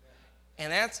tithing.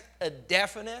 And that's a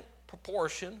definite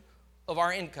proportion of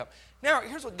our income. Now,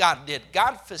 here's what God did.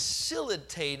 God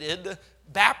facilitated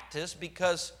Baptists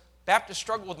because Baptists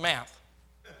struggle with math.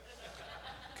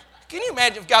 Can you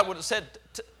imagine if God would have said,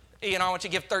 I want you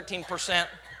to give 13%?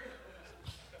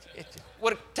 It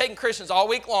would have taken Christians all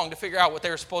week long to figure out what they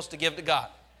were supposed to give to God.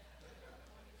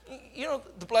 You know,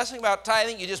 the blessing about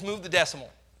tithing, you just move the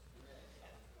decimal.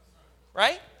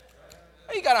 Right?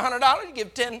 You got $100, you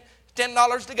give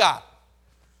 $10 to God.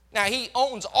 Now, he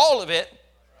owns all of it.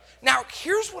 Now,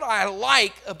 here's what I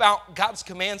like about God's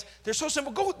commands. They're so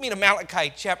simple. Go with me to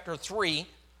Malachi chapter 3,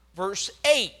 verse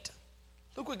 8.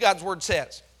 Look what God's word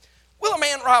says. Will a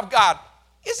man rob God?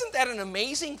 Isn't that an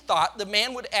amazing thought? The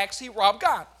man would actually rob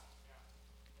God.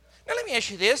 Now, let me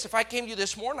ask you this. If I came to you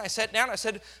this morning, I sat down, I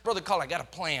said, Brother Cole, I got a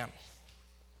plan.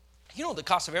 You know the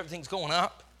cost of everything's going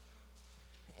up?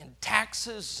 And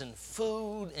taxes and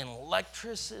food and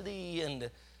electricity, and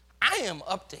I am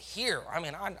up to here. I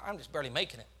mean, I'm just barely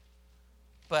making it.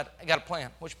 But I got a plan.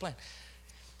 What's your plan?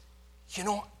 You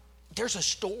know, there's a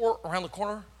store around the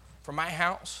corner from my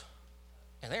house,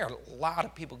 and there are a lot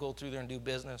of people go through there and do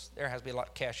business. There has to be a lot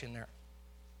of cash in there.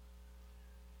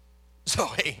 So,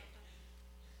 hey,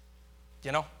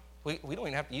 you know, we don't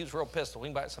even have to use real pistols. We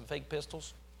can buy some fake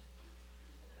pistols.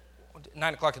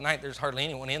 9 o'clock at night, there's hardly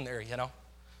anyone in there, you know.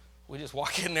 We just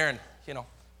walk in there and,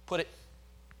 put it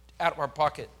out of our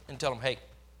pocket and tell them, hey,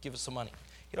 give us some money.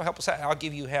 Help us out. I'll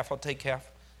give you half. I'll take half.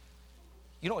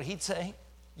 You know what he'd say?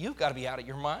 You've got to be out of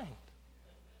your mind.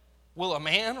 Will a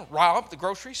man rob the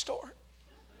grocery store?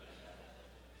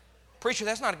 Preacher,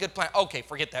 that's not a good plan. Okay,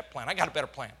 forget that plan. I got a better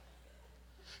plan.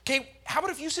 Okay, how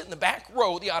about if you sit in the back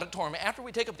row of the auditorium after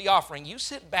we take up the offering, you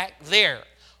sit back there.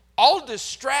 I'll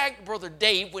distract Brother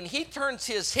Dave. When he turns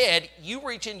his head, you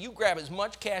reach in, you grab as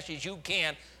much cash as you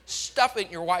can, stuff it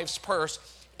in your wife's purse,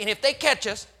 and if they catch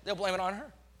us, they'll blame it on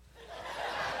her.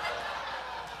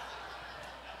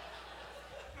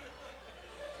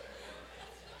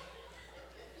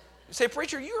 You say,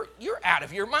 preacher, you're out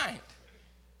of your mind.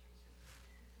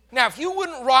 Now, if you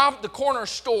wouldn't rob the corner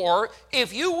store,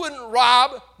 if you wouldn't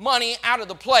rob money out of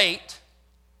the plate,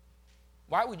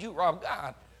 why would you rob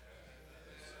God?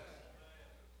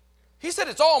 He said,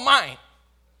 it's all mine.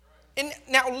 And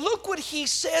now look what he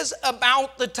says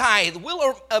about the tithe.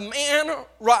 Will a man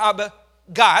rob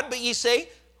God? But you say,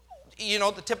 you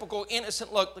know, the typical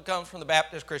innocent look that comes from the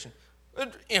Baptist Christian.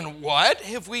 In what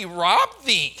have we robbed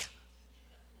thee?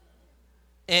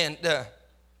 And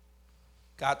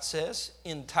God says,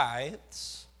 in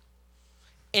tithes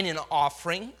and in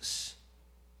offerings,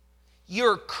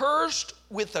 you're cursed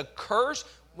with a curse.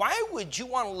 Why would you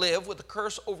want to live with a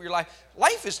curse over your life?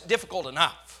 Life is difficult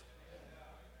enough.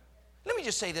 Let me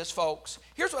just say this, folks.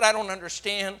 Here's what I don't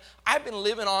understand. I've been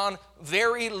living on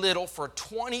very little for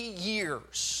 20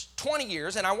 years. 20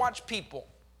 years, and I watch people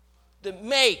that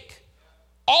make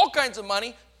all kinds of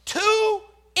money, 2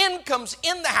 incomes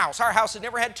in the house. Our house has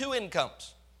never had 2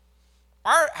 incomes.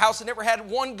 Our house has never had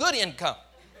 1 good income.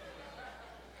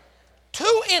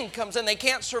 2 incomes and they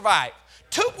can't survive.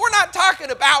 2, we're not talking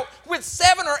about with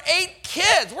 7 or 8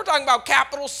 kids. We're talking about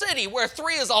capital city where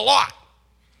 3 is a lot.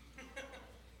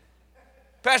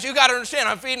 Pastor, you got to understand,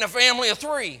 I'm feeding a family of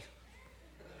 3.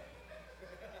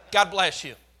 God bless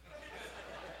you.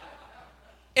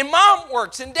 And mom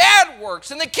works and dad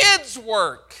works and the kids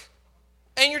work.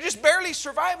 And you're just barely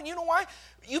surviving. You know why?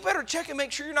 You better check and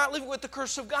make sure you're not living with the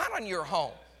curse of God on your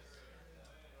home.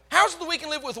 How's it that we can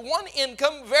live with 1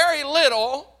 income, very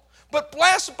little, but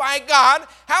blessed by God?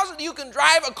 How's it that you can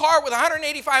drive a car with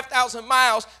 185,000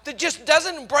 miles that just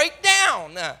doesn't break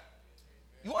down?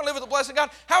 You want to live with the blessing of God?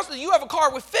 How's it that you have a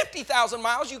car with 50,000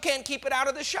 miles, you can't keep it out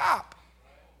of the shop?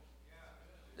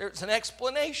 There's an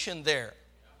explanation there.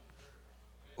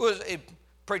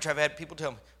 Preacher, I've had people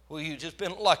tell me, well, you've just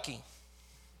been lucky.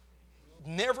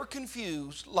 Never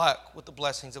confuse luck with the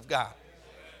blessings of God.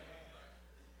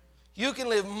 You can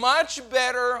live much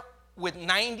better with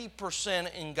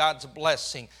 90% in God's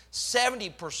blessing,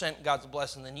 70% God's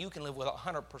blessing, than you can live with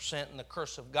 100% in the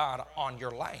curse of God on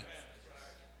your life.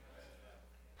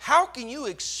 How can you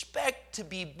expect to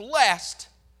be blessed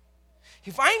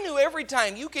if I knew every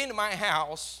time you came to my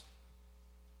house,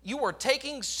 you were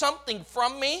taking something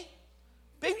from me?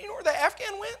 Baby, you know where the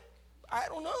Afghan went? I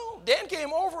don't know. Dan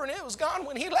came over and it was gone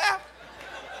when he left.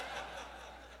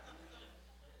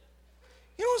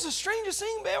 You know, it was the strangest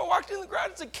thing, babe. I walked in the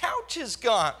garage, the couch is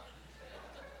gone.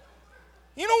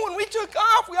 You know, when we took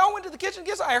off, we all went to the kitchen.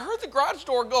 Guess I heard the garage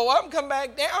door go up and come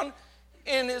back down,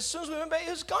 and as soon as we went back, it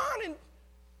was gone. And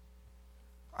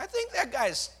I think that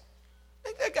guy's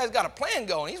got a plan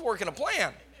going. He's working a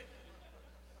plan.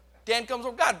 Dan comes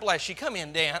over. God bless you. Come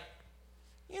in, Dan.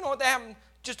 You know what? That happened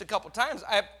just a couple times.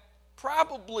 I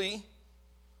probably,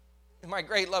 in my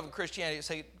great love of Christianity,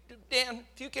 say, Dan,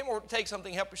 if you came over to take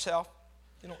something, help yourself.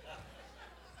 You know,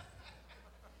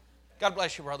 God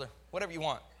bless you, brother. Whatever you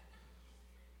want.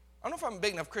 I don't know if I'm a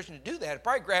big enough Christian to do that. I'd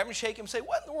probably grab him, shake him, and say,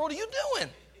 what in the world are you doing?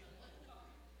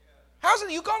 How's it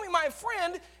that you call me my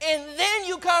friend, and then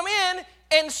you come in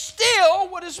and steal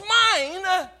what is mine?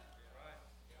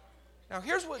 Now,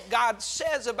 here's what God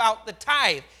says about the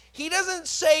tithe. He doesn't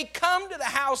say, come to the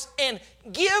house and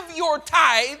give your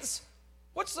tithes.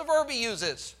 What's the verb he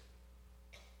uses?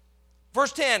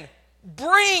 Verse 10,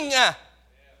 bring.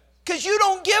 Because you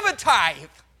don't give a tithe.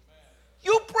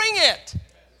 You bring it.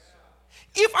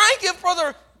 If I give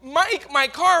Brother Mike my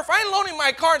car, if I loan him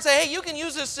my car and say, hey, you can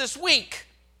use this week,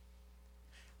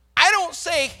 I don't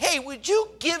say, hey, would you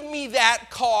give me that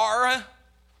car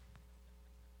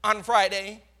on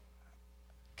Friday?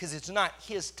 Because it's not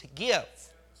his to give.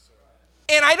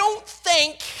 And I don't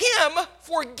thank him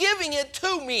for giving it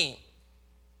to me.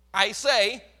 I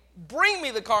say, bring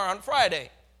me the car on Friday.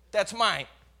 That's mine.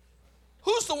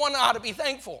 Who's the one that ought to be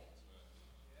thankful?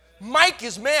 Mike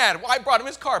is mad. Well, I brought him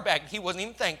his car back. He wasn't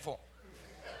even thankful.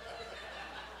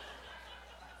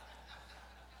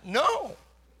 No,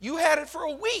 you had it for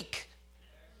a week.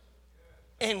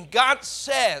 And God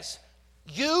says,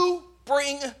 you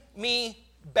bring me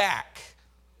back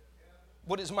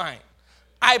what is mine.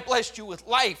 I blessed you with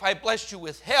life. I blessed you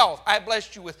with health. I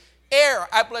blessed you with air.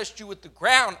 I blessed you with the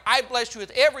ground. I blessed you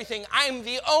with everything. I'm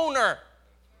the owner.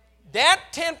 That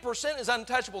 10% is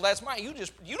untouchable. That's mine.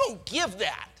 You don't give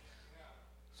that.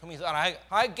 Somebody thought,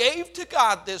 I gave to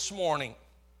God this morning.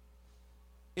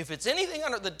 If it's anything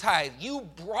under the tithe, you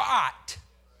brought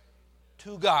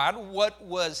to God what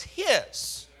was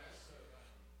His.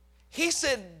 He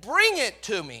said, bring it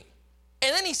to me.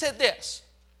 And then He said this.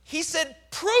 He said,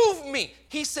 prove me.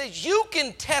 He says, you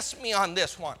can test me on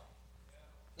this one.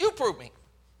 You prove me.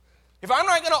 If I'm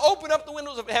not going to open up the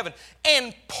windows of heaven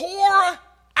and pour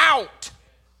out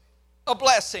a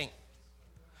blessing.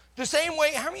 The same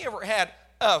way, how many ever had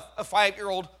a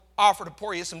 5-year-old offer to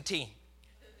pour you some tea?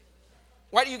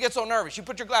 Why do you get so nervous? You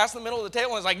put your glass in the middle of the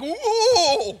table and it's like,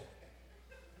 ooh.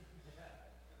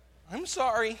 I'm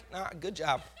sorry. Nah, good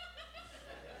job.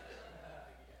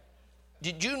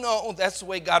 Did you know that's the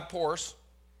way God pours?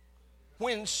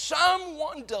 When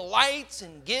someone delights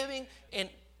in giving, and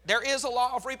there is a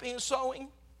law of reaping and sowing,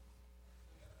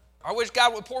 I wish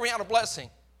God would pour me out a blessing.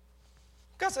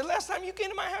 God said, last time you came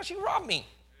to my house, you robbed me.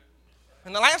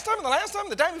 And the last time,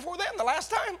 the time before that, and the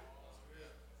last time.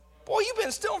 Boy, you've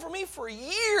been stealing from me for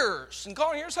years and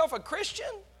calling yourself a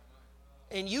Christian.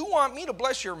 And you want me to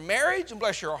bless your marriage and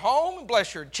bless your home and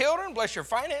bless your children, bless your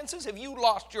finances? Have you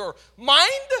lost your mind?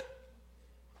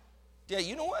 Yeah,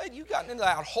 you know what? You've gotten into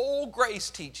that whole grace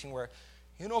teaching where,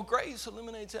 grace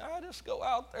eliminates it. I just go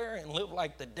out there and live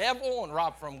like the devil and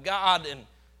rob from God, and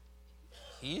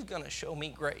He's going to show me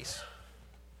grace.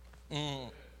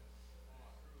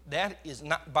 That is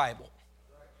not Bible.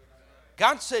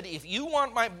 God said, if you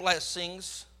want my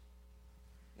blessings,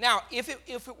 now, if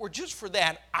it were just for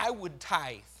that, I would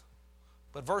tithe.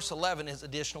 But verse 11 is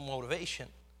additional motivation.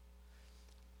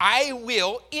 I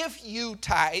will, if you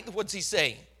tithe, what's He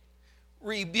saying?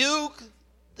 Rebuke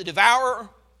the devourer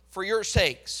for your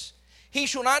sakes. He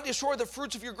shall not destroy the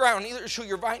fruits of your ground, neither shall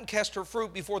your vine cast her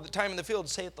fruit before the time in the field,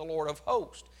 saith the Lord of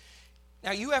hosts.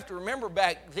 Now you have to remember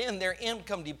back then their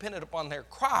income depended upon their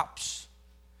crops.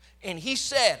 And He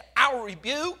said, I'll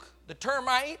rebuke the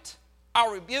termite,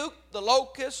 I'll rebuke the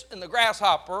locust and the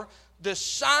grasshopper, the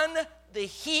sun, the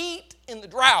heat, and the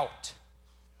drought.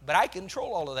 But I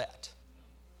control all of that.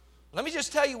 Let me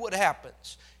just tell you what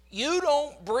happens. You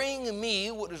don't bring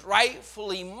me what is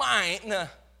rightfully mine.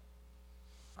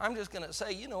 I'm just going to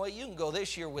say, you know what, you can go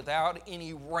this year without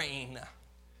any rain.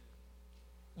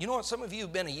 You know what, some of you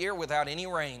have been a year without any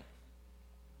rain.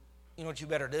 You know what you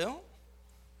better do?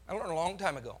 I learned a long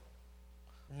time ago.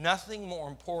 Nothing more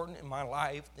important in my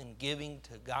life than giving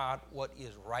to God what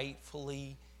is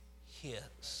rightfully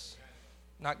His.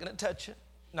 Not going to touch it.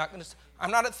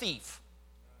 I'm not a thief.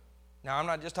 Now, I'm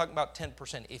not just talking about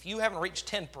 10%. If you haven't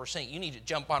reached 10%, you need to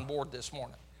jump on board this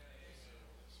morning.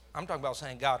 I'm talking about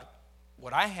saying, God,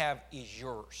 what I have is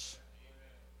yours.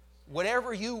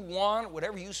 Whatever you want,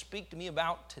 whatever you speak to me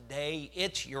about today,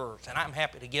 it's yours, and I'm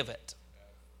happy to give it.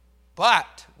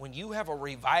 But when you have a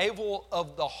revival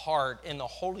of the heart and the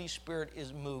Holy Spirit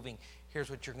is moving, here's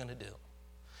what you're going to do.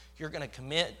 You're going to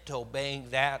commit to obeying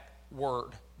that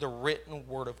word, the written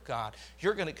word of God.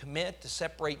 You're going to commit to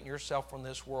separating yourself from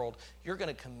this world. You're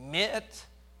going to commit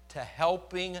to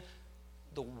helping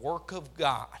the work of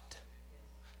God,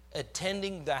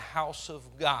 attending the house of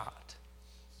God.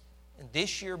 And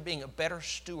this year being a better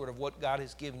steward of what God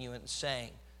has given you and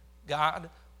saying, God,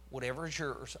 whatever is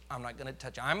yours, I'm not going to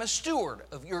touch it. I'm a steward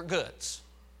of your goods.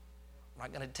 I'm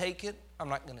not going to take it. I'm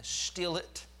not going to steal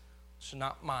it. It's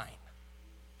not mine.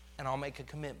 And I'll make a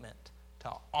commitment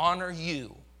to honor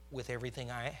you with everything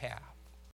I have.